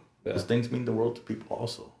people too. Those things mean the world to people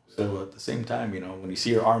also. So at the same time, when you see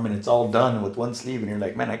your arm and it's all done with one sleeve, and you're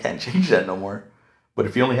like, man, I can't change that no more. But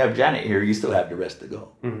if you only have Janet here, you still have the rest to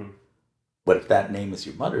go. But if that name is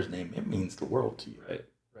your mother's name, it means the world to you. Right.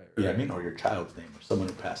 You know what I mean? Or your child's name, or someone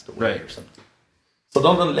who passed away, or something. So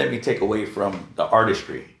don't let me take away from the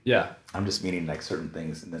artistry. Yeah. I'm just meaning like certain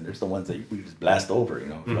things. And then there's the ones that we just blast over,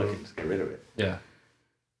 fucking just get rid of it. Yeah.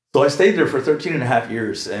 So I stayed there for 13 and a half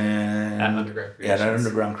years. And at Underground Creations. Yeah, at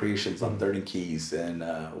Underground Creations on 3rd and Keys.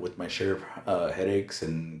 And with my share of headaches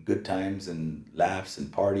and good times and laughs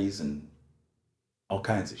and parties and all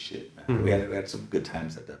kinds of shit, man. We had some good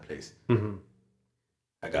times at that place.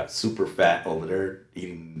 I got super fat over there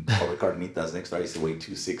eating all the carnitas. Next, I used to weigh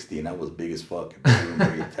 260, and I was big as fuck.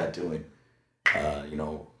 Tattooing.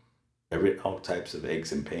 All types of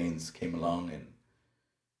aches and pains came along, and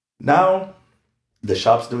now the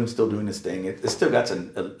shop's still doing its thing. It still got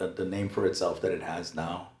the name for itself that it has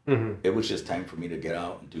now. It was just time for me to get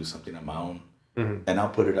out and do something on my own, and I'll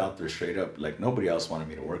put it out there straight up. Like, nobody else wanted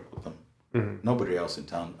me to work with them. Nobody else in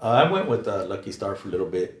town. I went with Lucky Star for a little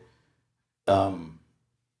bit.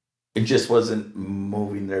 It just wasn't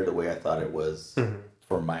moving there the way I thought it was,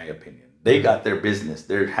 for my opinion. They got their business.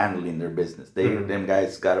 They're handling their business. Them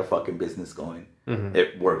guys got a fucking business going.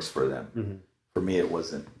 It works for them. For me, it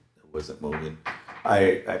wasn't moving.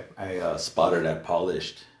 I spotted at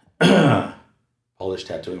Polished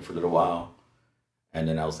tattooing for a little while, and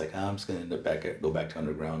then I was like, I'm just gonna go back to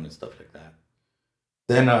Underground and stuff like that.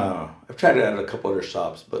 Then I've tried it at a couple other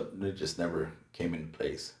shops, but it just never came into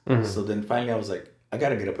place. So then finally I was like, I got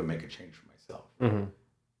to get up and make a change for myself.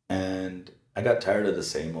 And I got tired of the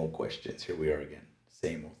same old questions. Here we are again.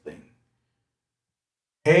 Same old thing.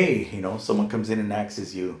 Hey, someone comes in and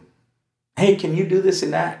asks you, hey, can you do this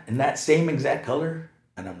and that same exact color?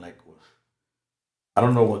 And I'm like, well, I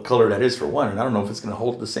don't know what color that is for one. And I don't know if it's going to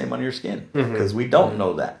hold the same on your skin. Because we don't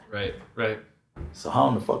know that. Right. So how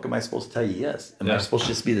in the fuck am I supposed to tell you yes? Am I supposed to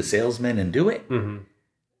just be the salesman and do it? And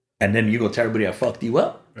then you go tell everybody I fucked you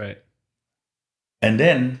up? Right. And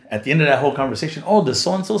then at the end of that whole conversation, does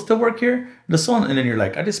so-and-so still work here? And then you're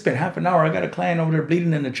like, I just spent half an hour. I got a client over there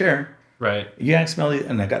bleeding in the chair. Right. You can't smell it,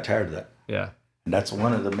 and I got tired of that. Yeah. And that's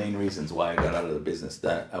one of the main reasons why I got out of the business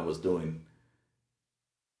that I was doing,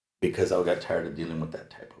 because I got tired of dealing with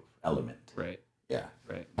that type of element. Right. Yeah.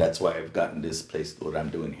 Right. That's why I've gotten this place, what I'm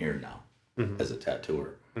doing here now, as a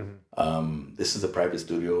tattooer. This is a private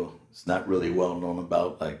studio. It's not really well known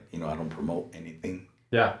about. Like, I don't promote anything.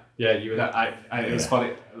 Yeah. You and it was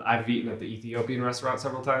funny. I've eaten at the Ethiopian restaurant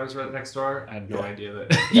several times right next door. I had no idea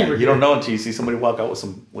that you don't know until you see somebody walk out with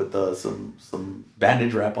some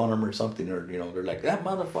bandage wrap on them or something, or they're like, that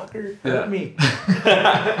motherfucker hurt me.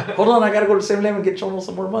 Hold on, I gotta go to 7-Eleven and get Chono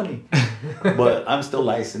some more money. But I'm still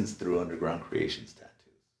licensed through Underground Creations Tattoos.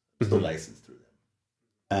 I'm still licensed through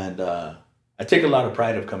them, and I take a lot of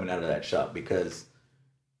pride of coming out of that shop because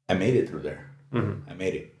I made it through there. I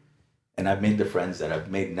made it. And I've made the friends that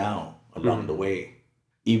I've made now along the way,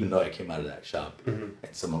 even though I came out of that shop, and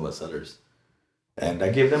some of us others. And I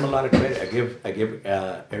give them a lot of credit. I give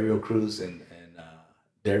Ariel Cruz and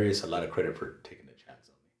Darius a lot of credit for taking the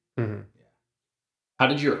chance on me. Yeah. How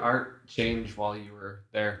did your art change while you were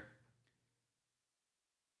there?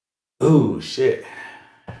 Oh shit!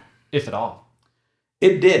 If at all.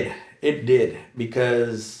 It did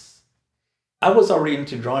because I was already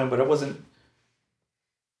into drawing, but I wasn't.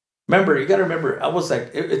 You gotta remember, I was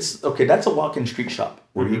like, it's okay, that's a walk-in street shop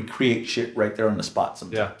where you create shit right there on the spot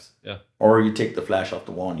sometimes. Yeah. Or you take the flash off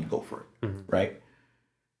the wall and you go for it, right?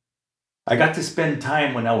 I got to spend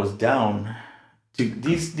time when I was down to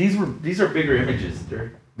these are bigger images.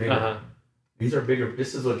 They're bigger. These are bigger.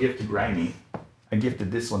 This is a gift to Grimy. I gifted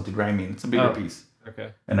this one to Grimy, and it's a bigger piece.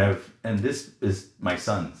 Okay. And this is my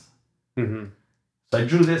son's. So I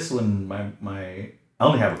drew this when I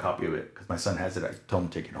only have a copy of it because my son has it. I told him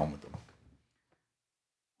to take it home with him.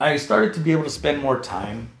 I started to be able to spend more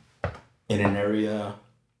time in an area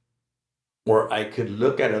where I could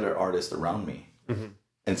look at other artists around me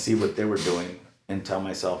and see what they were doing and tell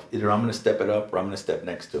myself, either I'm going to step it up or I'm going to step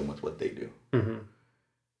next to them with what they do.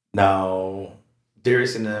 Now,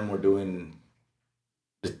 Darius and them were doing,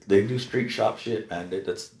 they do street shop shit, man.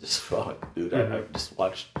 That's just fuck, dude. I just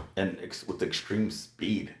watched, and with extreme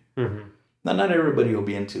speed. Now, not everybody will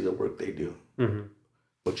be into the work they do.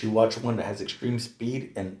 But you watch one that has extreme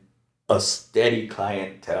speed and a steady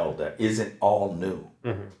clientele that isn't all new.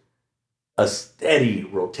 A steady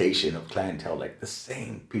rotation of clientele, like the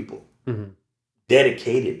same people.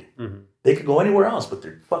 Dedicated. They could go anywhere else, but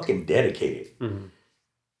they're fucking dedicated.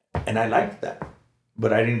 And I liked that.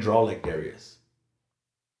 But I didn't draw like Darius.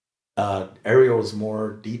 Ariel was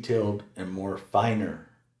more detailed and more finer.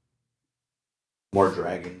 More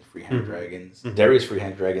dragons, freehand dragons. Darius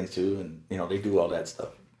freehand dragons too, and they do all that stuff.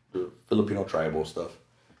 The Filipino tribal stuff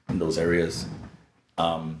in those areas.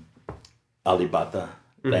 Alibata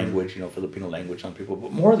language, Filipino language on people.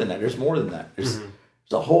 But more than that, there's more than that. There's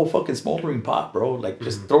a whole fucking smoldering pot, bro. Like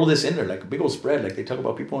just throw this in there, like a big old spread. Like they talk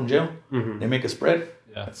about people in jail. They make a spread.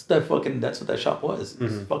 Yeah. That's what that shop was.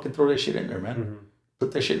 Just fucking throw that shit in there, man.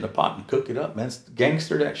 Put that shit in the pot and cook it up, man.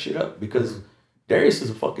 Gangster that shit up because Darius is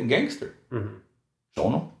a fucking gangster.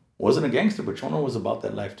 Chono wasn't a gangster, but Chono was about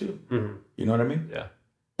that life too. You know what I mean? Yeah.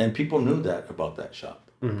 And people knew that about that shop.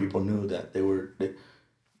 People knew that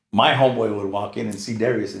my homeboy would walk in and see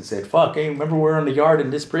Darius and said, "Fuck, hey, remember we're in the yard in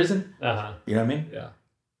this prison?" You know what I mean? Yeah.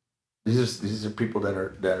 These are people that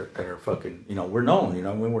are fucking. We're known.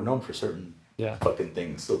 We're known for certain fucking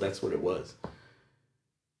things. So that's what it was.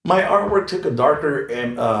 My artwork took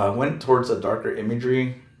went towards a darker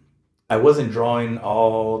imagery. I wasn't drawing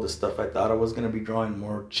all the stuff I thought I was going to be drawing,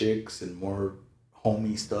 more chicks and more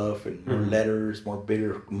homey stuff and more letters,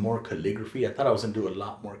 more calligraphy. I thought I was going to do a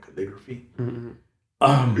lot more calligraphy.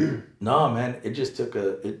 No, man, it just took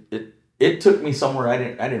it took me somewhere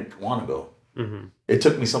I didn't want to go. It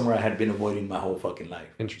took me somewhere I had been avoiding my whole fucking life.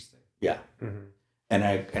 Interesting. Yeah. And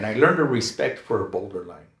I learned a respect for a bolder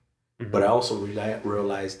line. But I also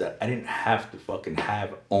realized that I didn't have to fucking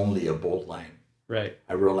have only a bold line. Right.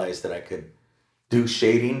 I realized that I could do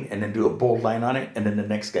shading and then do a bold line on it, and then the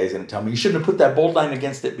next guy's gonna tell me you shouldn't have put that bold line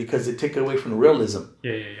against it because it took away from the realism.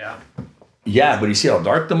 Yeah, but you see how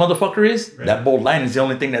dark the motherfucker is? Right. That bold line is the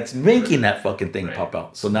only thing that's making that fucking thing pop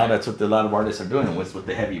out. So now that's what a lot of artists are doing with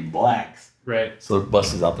the heavy blacks. Right. So it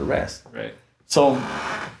busts out the rest. Right. So,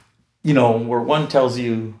 where one tells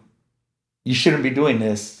you you shouldn't be doing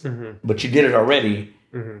this, but you did it already.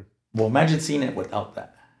 Well, imagine seeing it without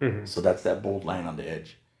that. So that's that bold line on the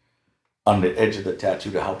edge of the tattoo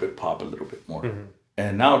to help it pop a little bit more.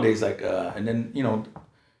 And nowadays, and then,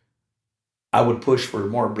 I would push for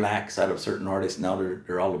more blacks out of certain artists. Now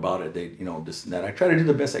they're all about it. They, this and that. I try to do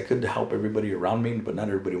the best I could to help everybody around me, but not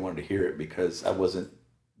everybody wanted to hear it because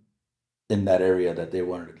in that area that they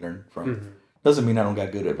wanted to learn from. Mm-hmm. Doesn't mean I don't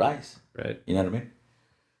got good advice. Right. You know what I mean?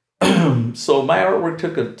 So my artwork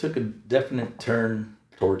took a definite turn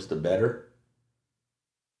towards the better,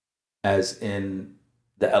 as in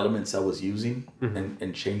the elements I was using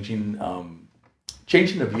and changing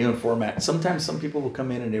the view and format. Sometimes some people will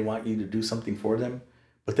come in and they want you to do something for them,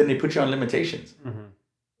 but then they put you on limitations.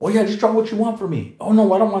 Well, yeah, just draw what you want for me. Oh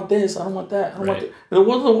no, I don't want this. I don't want that. I don't want that.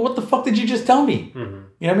 What the fuck did you just tell me? You know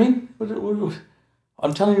what I mean?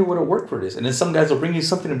 I'm telling you what'll work for this. And then some guys will bring you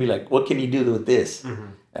something and be like, what can you do with this?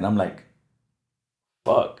 And I'm like,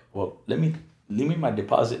 fuck. Well, leave me my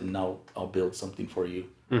deposit and I'll build something for you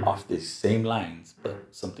off these same lines, but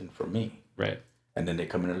something for me. Right. And then they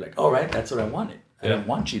come in and like, all right, that's what I wanted. I didn't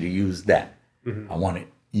want you to use that. I wanted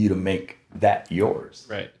you to make that yours.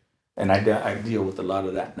 Right. And I deal with a lot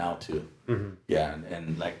of that now too. Yeah,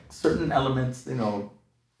 and like certain elements,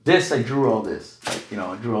 this, I drew all this. Like,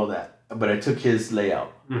 I drew all that. But I took his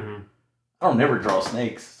layout. I don't never draw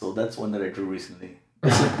snakes, so that's one that I drew recently.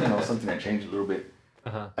 This is, something I changed a little bit.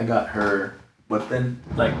 I got her, but then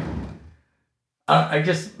like I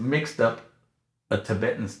just mixed up a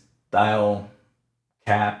Tibetan style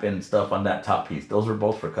cap and stuff on that top piece. Those were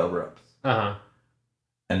both for cover-ups.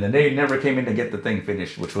 And then they never came in to get the thing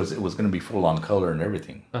finished, it was going to be full on color and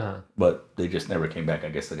everything. But they just never came back. I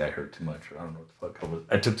guess the guy hurt too much. I don't know what the fuck.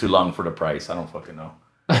 I took too long for the price. I don't fucking know.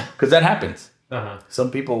 Because that happens.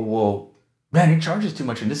 Some people will, man, he charges too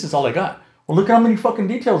much and this is all I got. Well, look how many fucking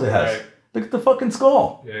details it has. Right. Look at the fucking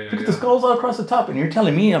skull. Look at the skulls all across the top. And you're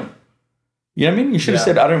telling me, you know what I mean? You should have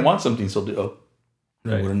said, I didn't want something, so I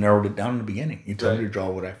would have narrowed it down in the beginning. You told me to draw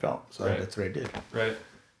what I felt. So that's what I did. Right.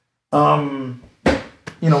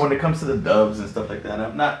 When it comes to the doves and stuff like that,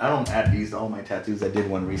 I don't add these to all my tattoos. I did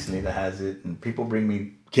one recently that has it. And people bring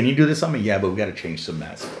me, can you do this on me? Yeah, but we got to change some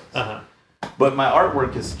aspects. But my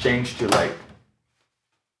artwork has changed to like,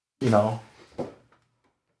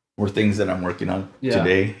 more things that I'm working on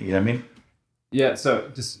today. You know what I mean? Yeah. So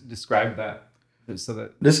just describe that. So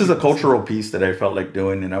that this is a cultural piece that I felt like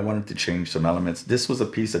doing, and I wanted to change some elements. This was a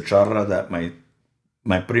piece of charra that my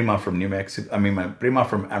prima from New Mexico, my prima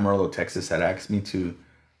from Amarillo, Texas, had asked me to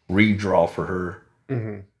redraw for her,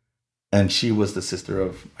 and she was the sister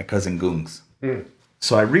of my cousin Goongs.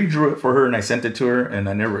 So I redrew it for her and I sent it to her,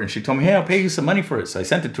 and she told me, hey, I'll pay you some money for it. So I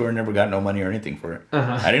sent it to her, never got no money or anything for it.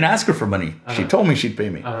 I didn't ask her for money. She told me she'd pay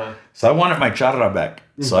me. So I wanted my charra back.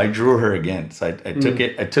 So I drew her again. So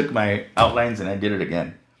I took my outlines and I did it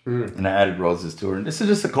again. And I added roses to her. And this is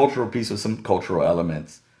just a cultural piece with some cultural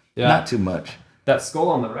elements. Yeah. Not too much. That skull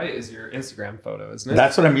on the right is your Instagram photo, isn't it?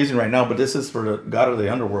 That's what I'm using right now, but this is for the God of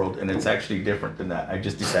the Underworld, and it's actually different than that. I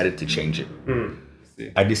just decided to change it.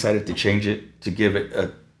 I decided to change it to give it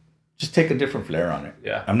just take a different flair on it.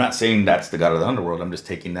 Yeah. I'm not saying that's the God of the Underworld. I'm just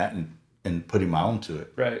taking that and putting my own to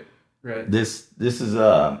it. Right. This is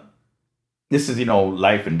life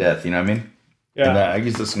and death. You know what I mean? Yeah. And I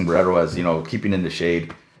use the sombrero as keeping in the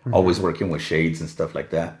shade, always working with shades and stuff like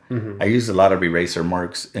that. I use a lot of eraser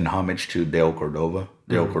marks in homage to Dale Cordova.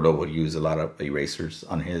 Dale Cordova used a lot of erasers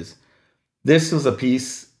on his. This was a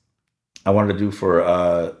piece I wanted to do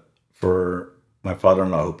for my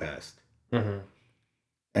father-in-law who passed.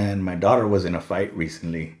 And my daughter was in a fight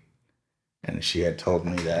recently, and she had told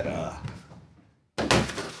me that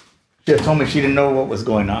she didn't know what was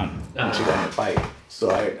going on when she got in a fight. So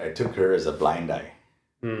I took her as a blind eye,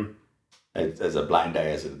 as a blind eye,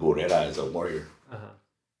 as a guerrera, as a warrior.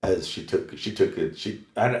 As she took it.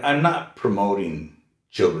 I'm not promoting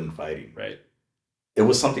children fighting. Right. It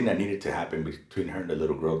was something that needed to happen between her and the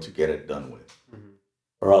little girl to get it done with,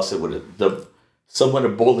 or else it would somewhat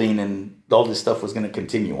of bullying and all this stuff was going to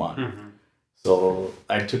continue on. So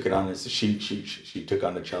I took it on as she took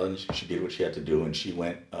on the challenge. She did what she had to do, and she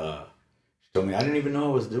went. She told me, I didn't even know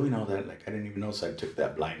I was doing all that. Like I didn't even know, so I took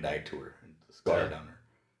that blind eye to her and scarred on her,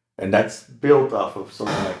 and that's built off of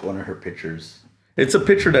something like one of her pictures. It's a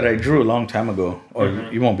picture that I drew a long time ago, or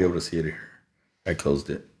you won't be able to see it here. I closed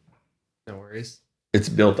it. No worries. It's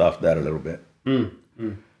built off that a little bit.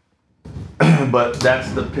 But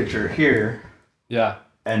that's the picture here. Yeah.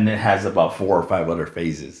 And it has about 4 or 5 other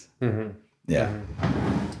phases. Yeah.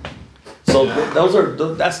 So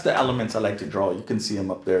that's the elements I like to draw. You can see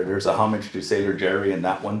them up there. There's a homage to Sailor Jerry in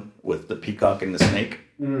that one with the peacock and the snake.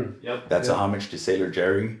 Yep. That's a homage to Sailor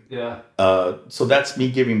Jerry. Yeah. So that's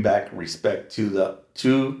me giving back respect to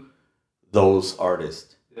those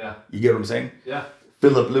artists. Yeah. You get what I'm saying? Yeah.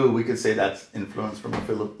 Philip Liu, we could say that's influence from a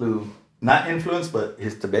Philip Liu. Not influence, but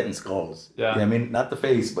his Tibetan skulls. Yeah. You know what I mean? Not the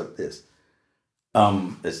face, but this.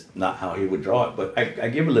 It's not how he would draw it, but I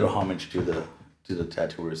give a little homage to to the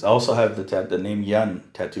tattooers. I also have the name Yan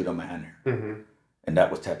tattooed on my hand here. Mm-hmm. And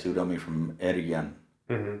that was tattooed on me from Eddie Yan,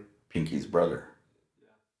 Pinky's brother.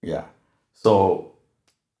 Yeah. So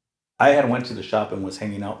I had went to the shop and was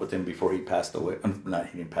hanging out with him before he passed away. Not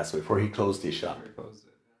he didn't pass away, before he closed his shop.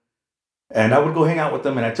 And I would go hang out with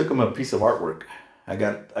him, and I took him a piece of artwork. I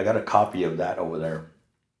got a copy of that over there.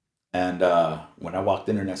 And when I walked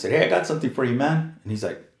in there and I said, "Hey, I got something for you, man," and he's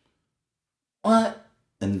like, "What?"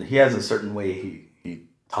 And he has a certain way he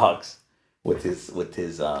talks with his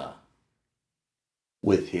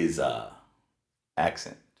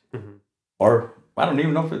accent, or I don't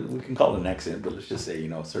even know if we can call it an accent, but let's just say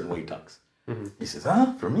a certain way he talks. He says,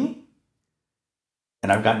 "Huh, for me?"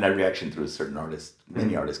 And I've gotten that reaction through certain artists,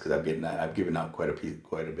 many artists, because I've given out quite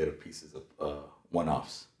a bit of pieces of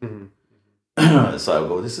one-offs. So I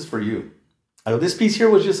go, "This is for you." I go, "This piece here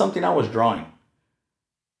was just something I was drawing,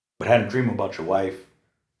 but I had a dream about your wife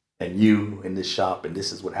and you in this shop, and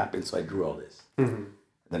this is what happened. So I drew all this."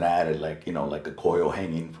 Then I added like a coil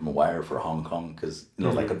hanging from a wire for Hong Kong, because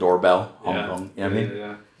like a doorbell, Hong Kong. You know what I mean?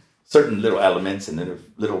 Yeah. Certain little elements, and then a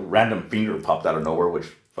little random finger popped out of nowhere, which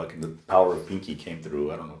fucking the power of Pinky came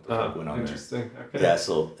through. I don't know what the fuck went on there. Interesting. Okay. Yeah.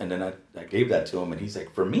 So and then I gave that to him, and he's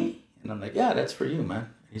like, "For me?" And I'm like, "Yeah, that's for you, man."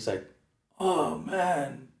 And he's like, "Oh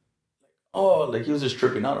man, like he was just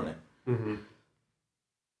tripping out on it."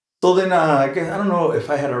 So then I guess I don't know if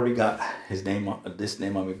I had already got this name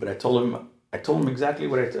on me, but I told him exactly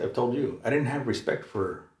what I've told you. I didn't have respect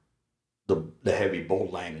for the heavy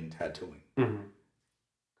bold line in tattooing,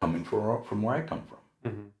 coming from where I come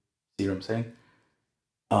from. See what I'm saying?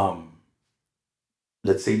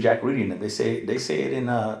 Let's say Jack reading it. They say it in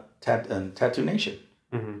Tattoo Nation.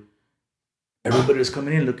 Everybody's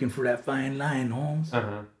coming in looking for that fine line, Holmes.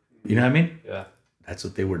 You know what I mean? Yeah. That's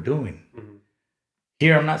what they were doing.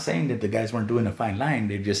 Here, I'm not saying that the guys weren't doing a fine line.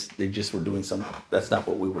 They just were doing some. That's not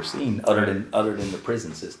what we were seeing, other than the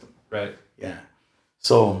prison system. Right. Yeah.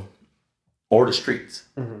 So, or the streets.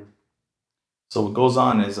 So what goes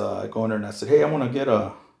on is I go in there and I said, "Hey, I want to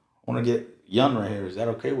get Yun right here. Is that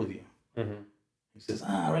okay with you?" He says,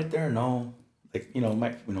 "Right there, no. Like I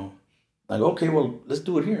go, okay, well, let's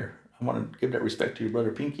do it here. I want to give that respect to your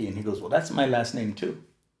brother Pinky." And he goes, "Well, that's my last name too."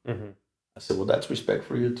 I said, "Well, that's respect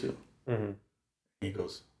for you too." He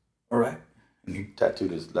goes, "All right." And he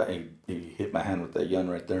tattooed he hit my hand with that Yun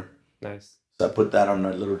right there. Nice. So I put that on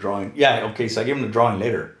a little drawing. Yeah, okay, so I gave him the drawing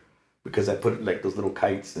later, because I put like those little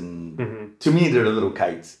kites, and to me, they're the little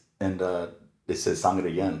kites. And it says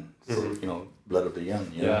Sangre Yun. So, blood of the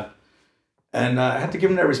Yun. Yeah. And I had to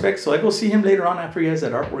give him that respect. So I go see him later on after he has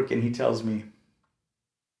that artwork, and he tells me,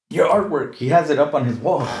 "Your artwork," he has it up on his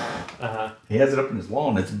wall. He has it up on his wall,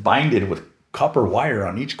 and it's binded with copper wire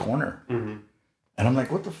on each corner. And I'm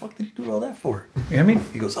like, "What the fuck did you do all that for?" You know what I mean?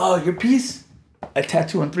 He goes, "Oh, your piece? I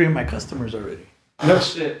tattooed on 3 of my customers already." No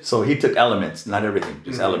shit. So he took elements, not everything,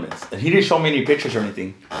 just elements. And he didn't show me any pictures or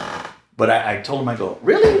anything. But I told him, I go,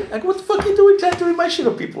 "Really? Like, what the fuck are you doing tattooing my shit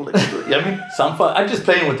on people?" Like, you know what I mean? So I'm just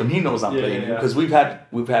playing with him. He knows I'm playing because we've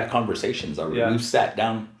had conversations already. Yeah. We've sat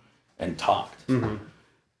down and talked.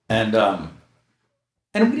 And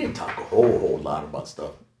we didn't talk a whole lot about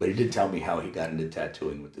stuff. But he did tell me how he got into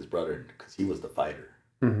tattooing with his brother, because he was the fighter.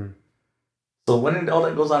 So when all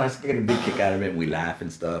that goes on, I get a big kick out of it, and we laugh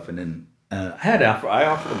and stuff. And then I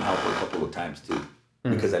offered him help a couple of times too,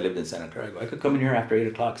 because I lived in Santa Clara. I could come in here after 8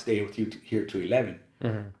 o'clock, stay with you here to 11,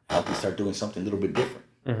 help you start doing something a little bit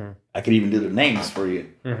different. I could even do the names for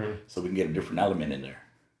you, so we can get a different element in there.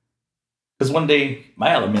 Because one day my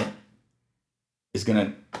element is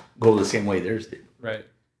gonna go the same way theirs did. Right.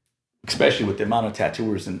 Especially with the amount of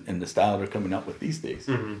tattooers and the style they're coming up with these days.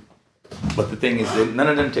 But the thing is that none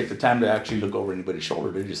of them take the time to actually look over anybody's shoulder.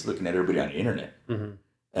 They're just looking at everybody on the internet.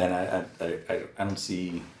 And I don't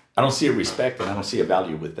see a respect, and I don't see a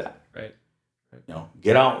value with that. Right.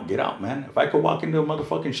 Get out, man. If I could walk into a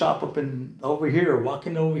motherfucking shop up in over here, or walk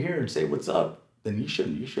into over here and say what's up, then you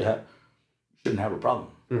shouldn't have a problem.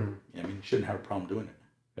 I mean, you shouldn't have a problem doing it.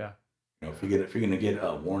 Yeah. If you're gonna get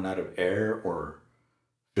worn out of air, or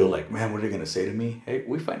feel like, man, what are they gonna say to me? Hey,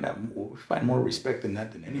 we find more respect in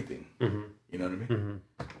that than anything. You know what I mean?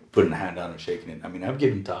 Putting a hand down and shaking it. I mean, I've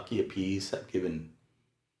given Taki a piece. I've given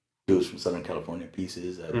dudes from Southern California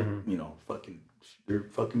pieces. They're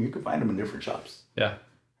fucking. You can find them in different shops. Yeah.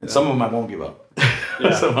 And some of them I won't give up.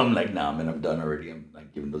 Some of them like, nah, man, I'm done already. I'm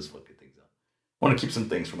like giving those fucking things up. I want to keep some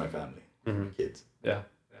things for my family, for my kids. Yeah.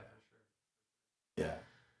 Yeah.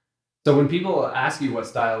 So when people ask you what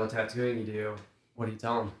style of tattooing you do, what do you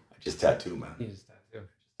tell them? I just tattoo, man. You just tattoo.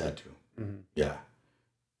 Tattoo. Yeah.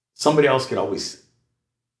 Somebody else could always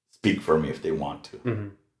speak for me if they want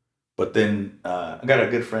to. But then I got a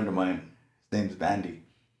good friend of mine. His name's Vandy.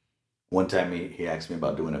 One time he asked me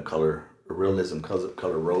about doing a realism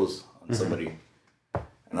color rose on somebody.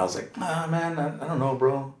 And I was like, nah, man, I don't know,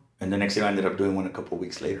 bro. And the next thing I ended up doing one a couple of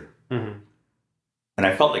weeks later. And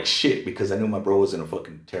I felt like shit because I knew my bro was going to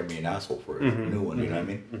fucking tear me an asshole for it. A new one, you know what I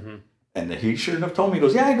mean? And he sure enough told me, he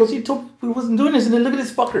goes, yeah, he told me he wasn't doing this. And then look at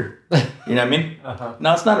this fucker. You know what I mean?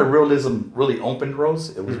 Now, it's not a realism, really opened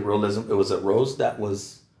rose. It was realism. It was a rose that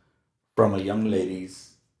was from a young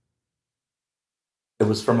lady's. It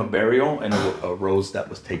was from a burial and a rose that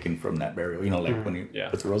was taken from that burial. You know, like when you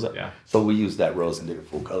put the rose up. Yeah. So we used that rose and did it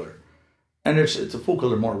full color. And it's a full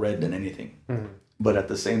color, more red than anything. But at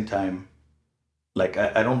the same time, like,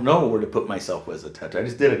 I don't know where to put myself as a tattoo. I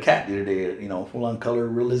just did a cat the other day, you know, full on color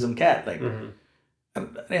realism cat. Like,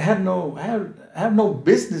 I have no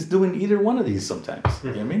business doing either one of these sometimes. You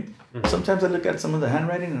know what I mean? Sometimes I look at some of the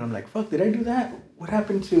handwriting and I'm like, fuck, did I do that? What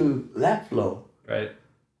happened to that flow? Right.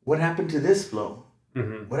 What happened to this flow?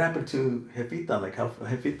 What happened to Jefita? Like how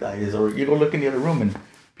Jefita is? Or you go look in the other room and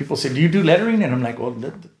people say, do you do lettering? And I'm like, well,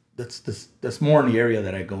 that's more in the area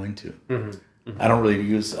that I go into. I don't really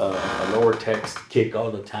use a lower text kick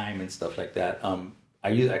all the time and stuff like that.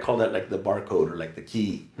 I call that like the barcode or like the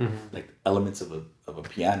key, like elements of a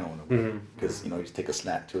piano in a way. Because you know you just take a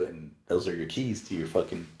snap to it and those are your keys to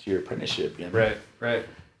your apprenticeship. You know? Right.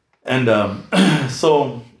 And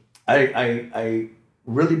so I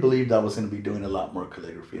really believed I was going to be doing a lot more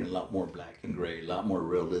calligraphy and a lot more black and gray, a lot more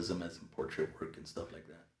realism as in portrait work and stuff like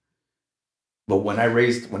that. But when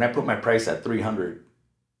I put my price at $300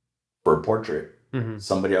 for a portrait,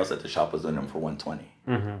 somebody else at the shop was doing them for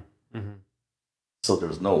 $120. So there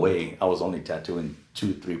was no way I was only tattooing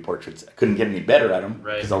 2-3 portraits. I couldn't get any better at them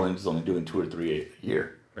because I was only doing 2 or 3 a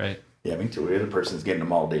year. Right. Yeah, I mean, the other person's getting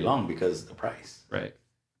them all day long because of the price. Right.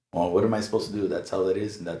 Well, what am I supposed to do? That's how it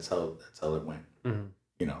is, and that's how it went.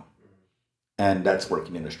 You know, and that's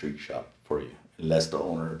working in a street shop for you, unless the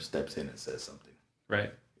owner steps in and says something.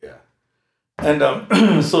 Right. Yeah.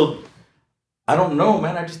 And so I don't know,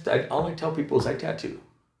 man. All I tell people is I tattoo.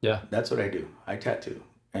 Yeah. That's what I do. I tattoo.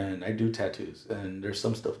 And I do tattoos. And there's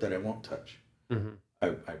some stuff that I won't touch. I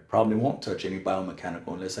probably won't touch any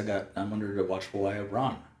biomechanical unless I'm under the watchful eye of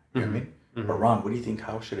Ron. You know what I mean? Or Ron, what do you think?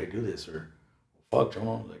 How should I do this? Or fuck,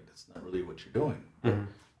 Chono, like that's not really what you're doing.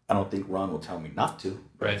 I don't think Ron will tell me not to.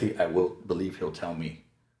 Right. I will believe he'll tell me,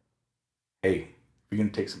 hey, if you're gonna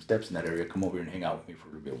take some steps in that area, come over here and hang out with me for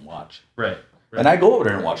a little bit and watch. Right. And I go over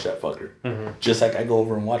there and watch that fucker. Just like I go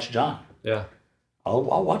over and watch John. Yeah. I'll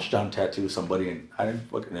watch John tattoo somebody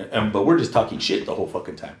but we're just talking shit the whole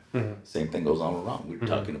fucking time. Same thing goes on with Ron. We're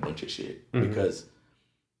talking a bunch of shit because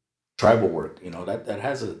tribal work, you know, that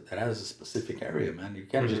has a specific area, man. You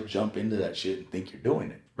can't just jump into that shit and think you're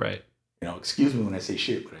doing it. Right. You know, excuse me when I say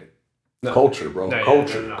shit, but culture, bro.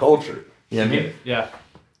 Culture. You know what I mean? Yeah.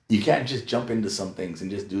 You can't just jump into some things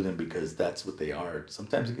and just do them because that's what they are.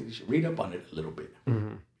 Sometimes you should read up on it a little bit.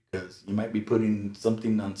 Because you might be putting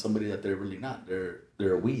something on somebody that they're really not. They're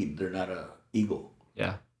a weed. They're not a eagle.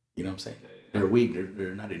 Yeah. You know what I'm saying? They're a weed.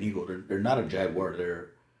 They're not an eagle. They're not a jaguar.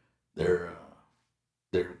 They're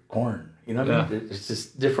corn. You know what I mean? It's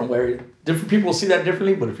just different different people see that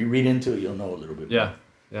differently, but if you read into it, you'll know a little bit more.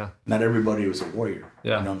 Yeah. Not everybody was a warrior.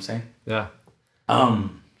 Yeah. You know what I'm saying? Yeah.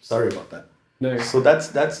 Sorry about that. No. So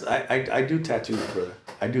that's I do tattoos, brother.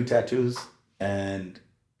 I do tattoos, and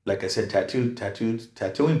like I said,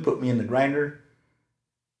 tattooing put me in the grinder,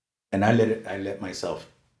 and I let myself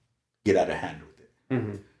get out of hand with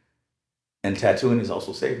it. And tattooing has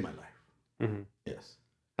also saved my life. Yes.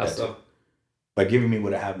 How so? By giving me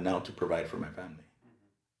what I have now to provide for my family.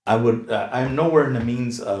 I'm nowhere in the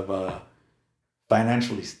means of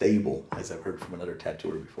financially stable, as I've heard from another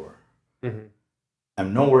tattooer before.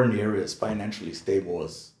 I'm nowhere in the area as financially stable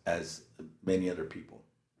as many other people.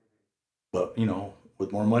 But, you know,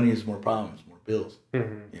 with more money is more problems, more bills,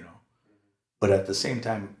 you know. But at the same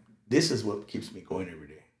time, this is what keeps me going every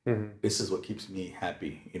day. This is what keeps me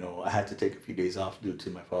happy. You know, I had to take a few days off due to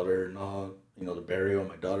my father and all, you know, the burial,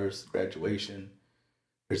 my daughter's graduation.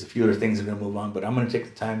 There's a few other things that are going to move on, but I'm going to take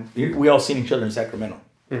the time. We all seen each other in Sacramento.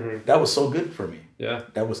 That was so good for me. Yeah.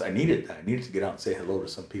 I needed that. I needed to get out and say hello to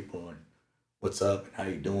some people and what's up and how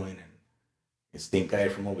you doing, and a stink eye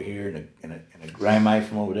from over here and a grime eye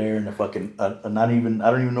from over there and a fucking I don't even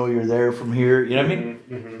know you're there from here. You know what I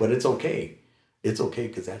mean? But it's okay. It's okay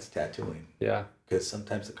because that's tattooing. Yeah. Because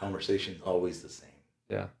sometimes the conversation is always the same.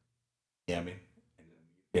 Yeah. You know what I mean?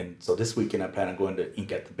 And so this weekend I plan on going to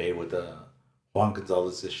Ink at the Bay with Juan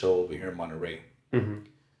Gonzalez's show over here in Monterey.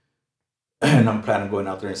 And I'm planning on going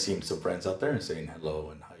out there and seeing some friends out there and saying hello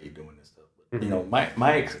and how you doing and stuff. But You know,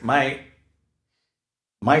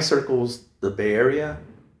 my circles, the Bay Area,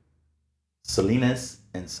 Salinas,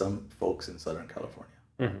 and some folks in Southern California.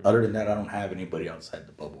 Other than that, I don't have anybody outside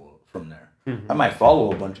the bubble from there. I might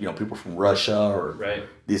follow a bunch, you know, people from Russia or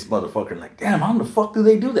these motherfuckers. Like, damn, how the fuck do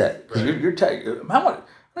they do that? Because how do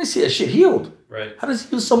I see that shit healed? Right. How does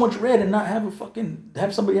he use so much red and not have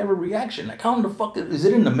have somebody have a reaction? Like, how in the fuck is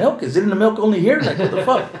it in the milk? Is it in the milk only here? Like, what the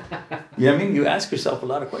fuck? You know what I mean? You ask yourself a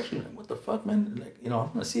lot of questions. Like, what the fuck, man? Like, you know,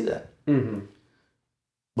 I'm gonna see that.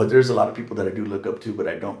 But there's a lot of people that I do look up to, but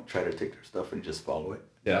I don't try to take their stuff and just follow it.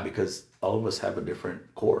 Yeah. Because all of us have a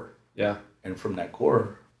different core. Yeah. And from that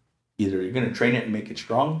core, either you're gonna train it and make it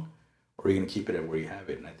strong, or you're gonna keep it at where you have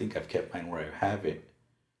it. And I think I've kept mine where I have it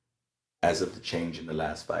as of the change in the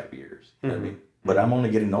last 5 years. You know what I mean? But I'm only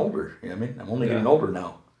getting older. You know what I mean? I'm only getting older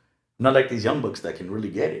now. I'm not like these young bucks that can really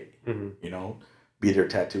get it. You know, be their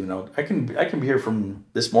tattoo. Now I can be here from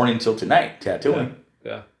this morning till tonight tattooing.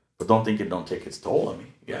 Yeah. But don't think it don't take its toll on me.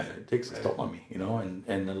 Yeah, it takes its toll on me. You know,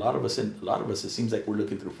 and a lot of us, it seems like we're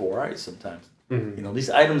looking through four eyes sometimes. You know, these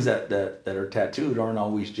items that are tattooed aren't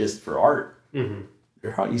always just for art.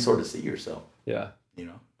 They're how you sort of see yourself. Yeah. You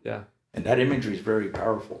know. Yeah. And that imagery is very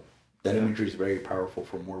powerful. That imagery is very powerful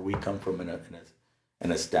from where we come from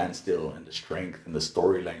in a standstill, and the strength and the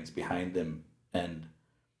storylines behind them and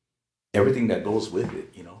everything that goes with it,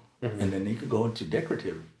 you know. And then you could go into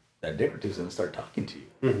decorative. That decorative's gonna start talking to you.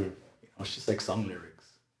 You know, it's just like song lyrics.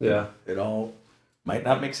 Yeah. It all might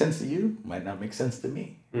not make sense to you, might not make sense to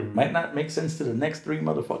me. Might not make sense to the next three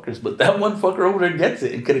motherfuckers, but that one fucker over there gets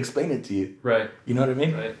it and could explain it to you. Right. You know what I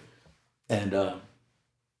mean? Right. And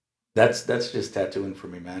that's just tattooing for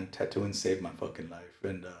me, man. Tattooing saved my fucking life.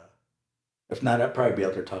 And if not, I'd probably be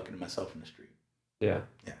out there talking to myself in the street. Yeah.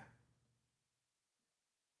 Yeah.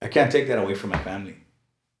 I can't take that away from my family.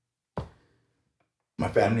 My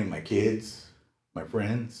family, my kids, my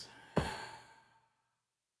friends.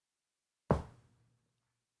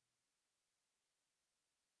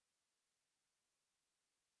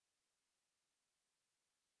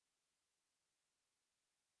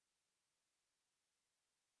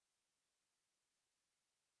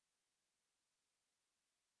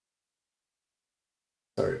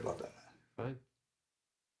 Sorry about that, man. Fine.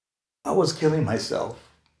 I was killing myself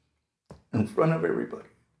in front of everybody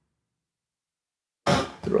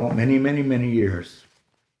throughout many, many, many years.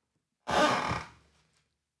 And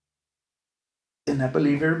I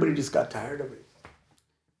believe everybody just got tired of it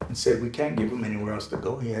and said, we can't give him anywhere else to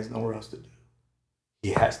go. He has nowhere else to do.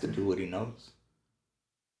 He has to do what he knows.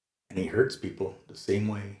 And he hurts people the same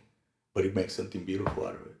way, but he makes something beautiful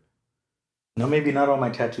out of it. Now, maybe not all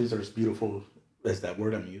my tattoos are as beautiful as that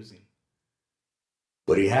word I'm using,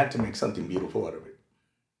 but he had to make something beautiful out of it.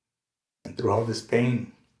 And through all this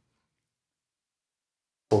pain,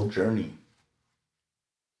 whole journey,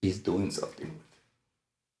 he's doing something with it.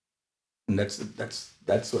 And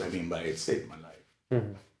that's what I mean by it saved my life.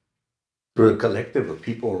 Through a collective of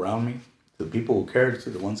people around me, to the people who care, to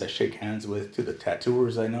the ones I shake hands with, to the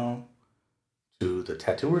tattooers I know, to the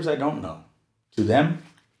tattooers I don't know, to them,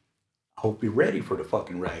 I hope you're ready for the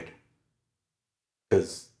fucking ride.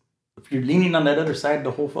 Because if you're leaning on that other side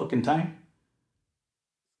the whole fucking time,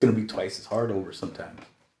 it's going to be twice as hard over sometimes.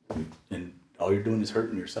 And all you're doing is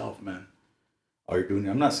hurting yourself, man. All you're doing,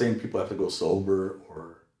 I'm not saying people have to go sober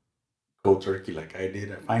or cold turkey like I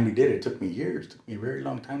did. I finally did it. It took me years. It took me a very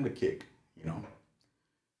long time to kick, you know.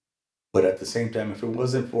 But at the same time, if it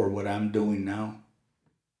wasn't for what I'm doing now,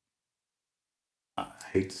 I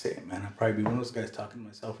hate to say it, man, I'd probably be one of those guys talking to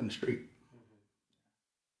myself in the street.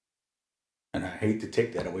 And I hate to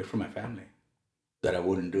take that away from my family, that I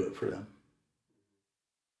wouldn't do it for them.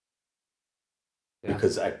 Yeah.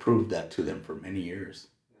 Because I proved that to them for many years,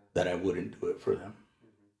 that I wouldn't do it for them.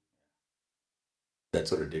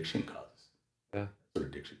 That's what addiction causes. Yeah.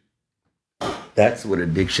 That's what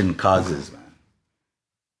addiction causes, man.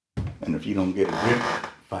 And if you don't get a grip,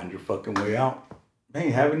 find your fucking way out. Hey,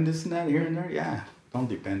 having this and that here and there, yeah. Don't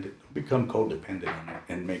depend it. Don't become codependent on it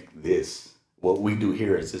and make this, what we do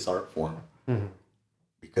here is this art form.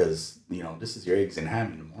 Because, you know, this is your eggs and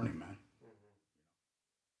ham in the morning, man.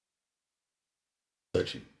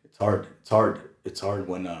 Touching. It's hard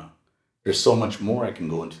when there's so much more I can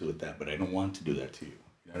go into with that, but I don't want to do that to you.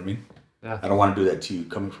 You know what I mean? Yeah. I don't want to do that to you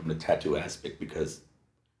coming from the tattoo aspect, because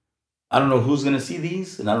I don't know who's going to see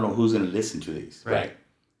these and I don't know who's going to listen to these, right?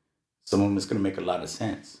 Some of them is going to make a lot of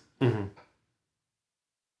sense.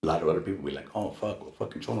 A lot of other people be like, oh, fuck, well,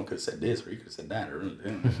 fucking Chono could have said this, or he could have said that, or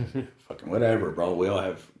fucking whatever, bro. We all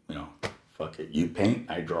have, you know, fuck it. You paint,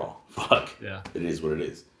 I draw. Fuck. Yeah. It is what it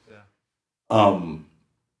is. Yeah.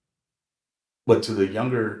 But to the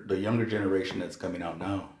younger generation that's coming out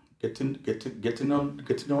now, get to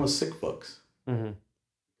know us sick fucks.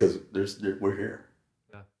 Because we're here.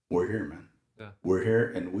 Yeah. We're here, man. Yeah. We're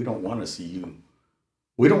here, and we don't want to see you.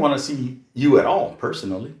 We don't want to see you at all,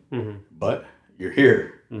 personally. But you're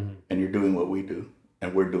here, and you're doing what we do,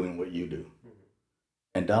 and we're doing what you do.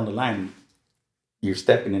 And down the line, you're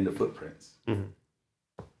stepping into footprints. You know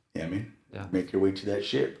what I mean? Yeah. Make your way to that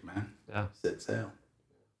ship, man. Yeah. Set sail.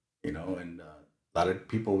 You know, and a lot of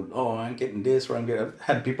people, oh, I'm getting this, or I've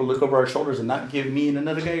had people look over our shoulders and not give me and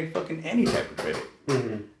another guy fucking any type of credit.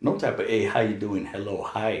 No type of, hey, how you doing? Hello,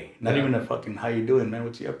 hi. Not even a fucking, how you doing, man?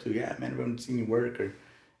 What you up to? Yeah, man, I haven't seen you work. Or,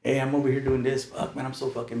 hey, I'm over here doing this. Fuck, man, I'm so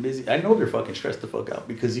fucking busy. I know they're fucking stressed the fuck out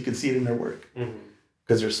because you can see it in their work.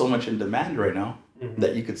 Because there's so much in demand right now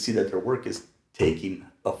that you could see that their work is taking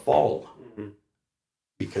a fall.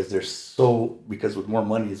 Because because with more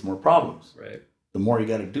money is more problems. Right. The more you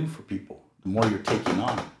got to do for people, the more you're taking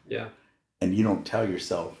on. Yeah. And you don't tell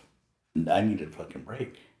yourself, I need a fucking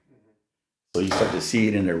break. So you start to see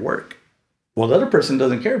it in their work. Well, the other person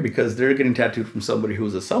doesn't care because they're getting tattooed from somebody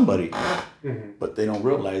who's a somebody. But they don't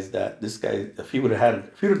realize that this guy, if he would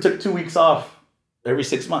have took 2 weeks off every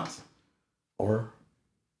 6 months, or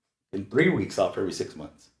in 3 weeks off every 6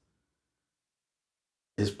 months,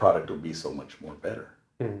 his product would be so much more better.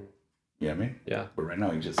 You know what I mean? Yeah. But right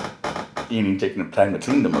now, he ain't even taking the time to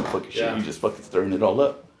clean the motherfucking shit. You just fucking stirring it all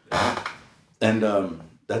up. Yeah. And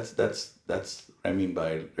that's what I mean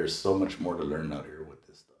by there's so much more to learn out here with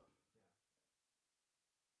this stuff.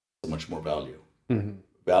 So much more value.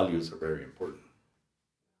 Values are very important.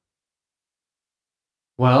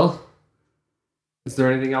 Well, is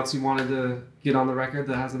there anything else you wanted to get on the record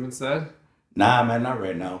that hasn't been said? Nah, man, not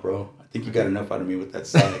right now, bro. I think you got enough out of me with that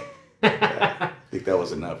side. I think that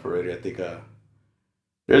was enough already. I think I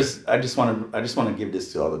just want to give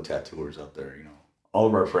this to all the tattooers out there, you know. All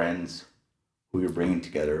of our friends who you're bringing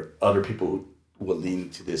together, other people who will lean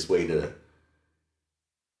to this way to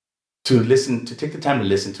listen, to take the time to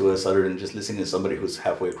listen to us, other than just listening to somebody who's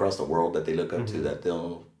halfway across the world that they look up to, that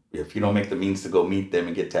if you don't make the means to go meet them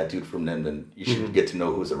and get tattooed from them, then you should get to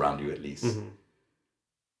know who's around you at least. And,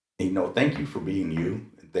 you know, thank you for being you,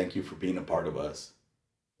 and thank you for being a part of us.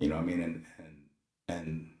 You know what I mean?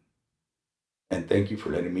 And thank you for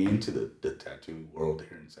letting me into the tattoo world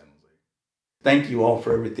here in San Jose. Thank you all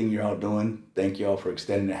for everything you're all doing. Thank you all for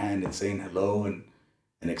extending a hand and saying hello and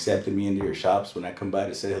accepting me into your shops when I come by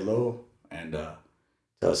to say hello. And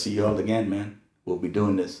I'll see you all again, man. We'll be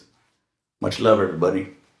doing this. Much love,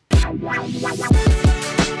 everybody.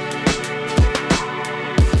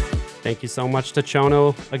 Thank you so much to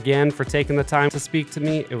Chono again for taking the time to speak to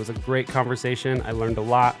me. It was a great conversation. I learned a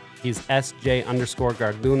lot. He's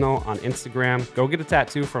SJ_Garduño on Instagram. Go get a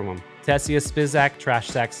tattoo from him. Tessia Spizak,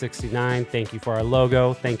 TrashSack69. Thank you for our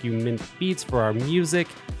logo. Thank you, Mint Beats, for our music.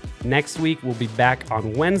 Next week, we'll be back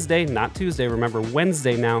on Wednesday, not Tuesday. Remember,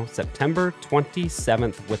 Wednesday now, September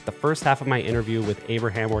 27th, with the first half of my interview with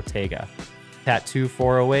Abraham Ortega. Tattoo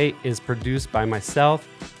 408 is produced by myself,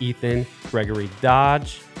 Ethan Gregory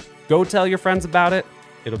Dodge. Go tell your friends about it.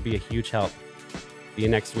 It'll be a huge help. See you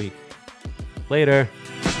next week. Later.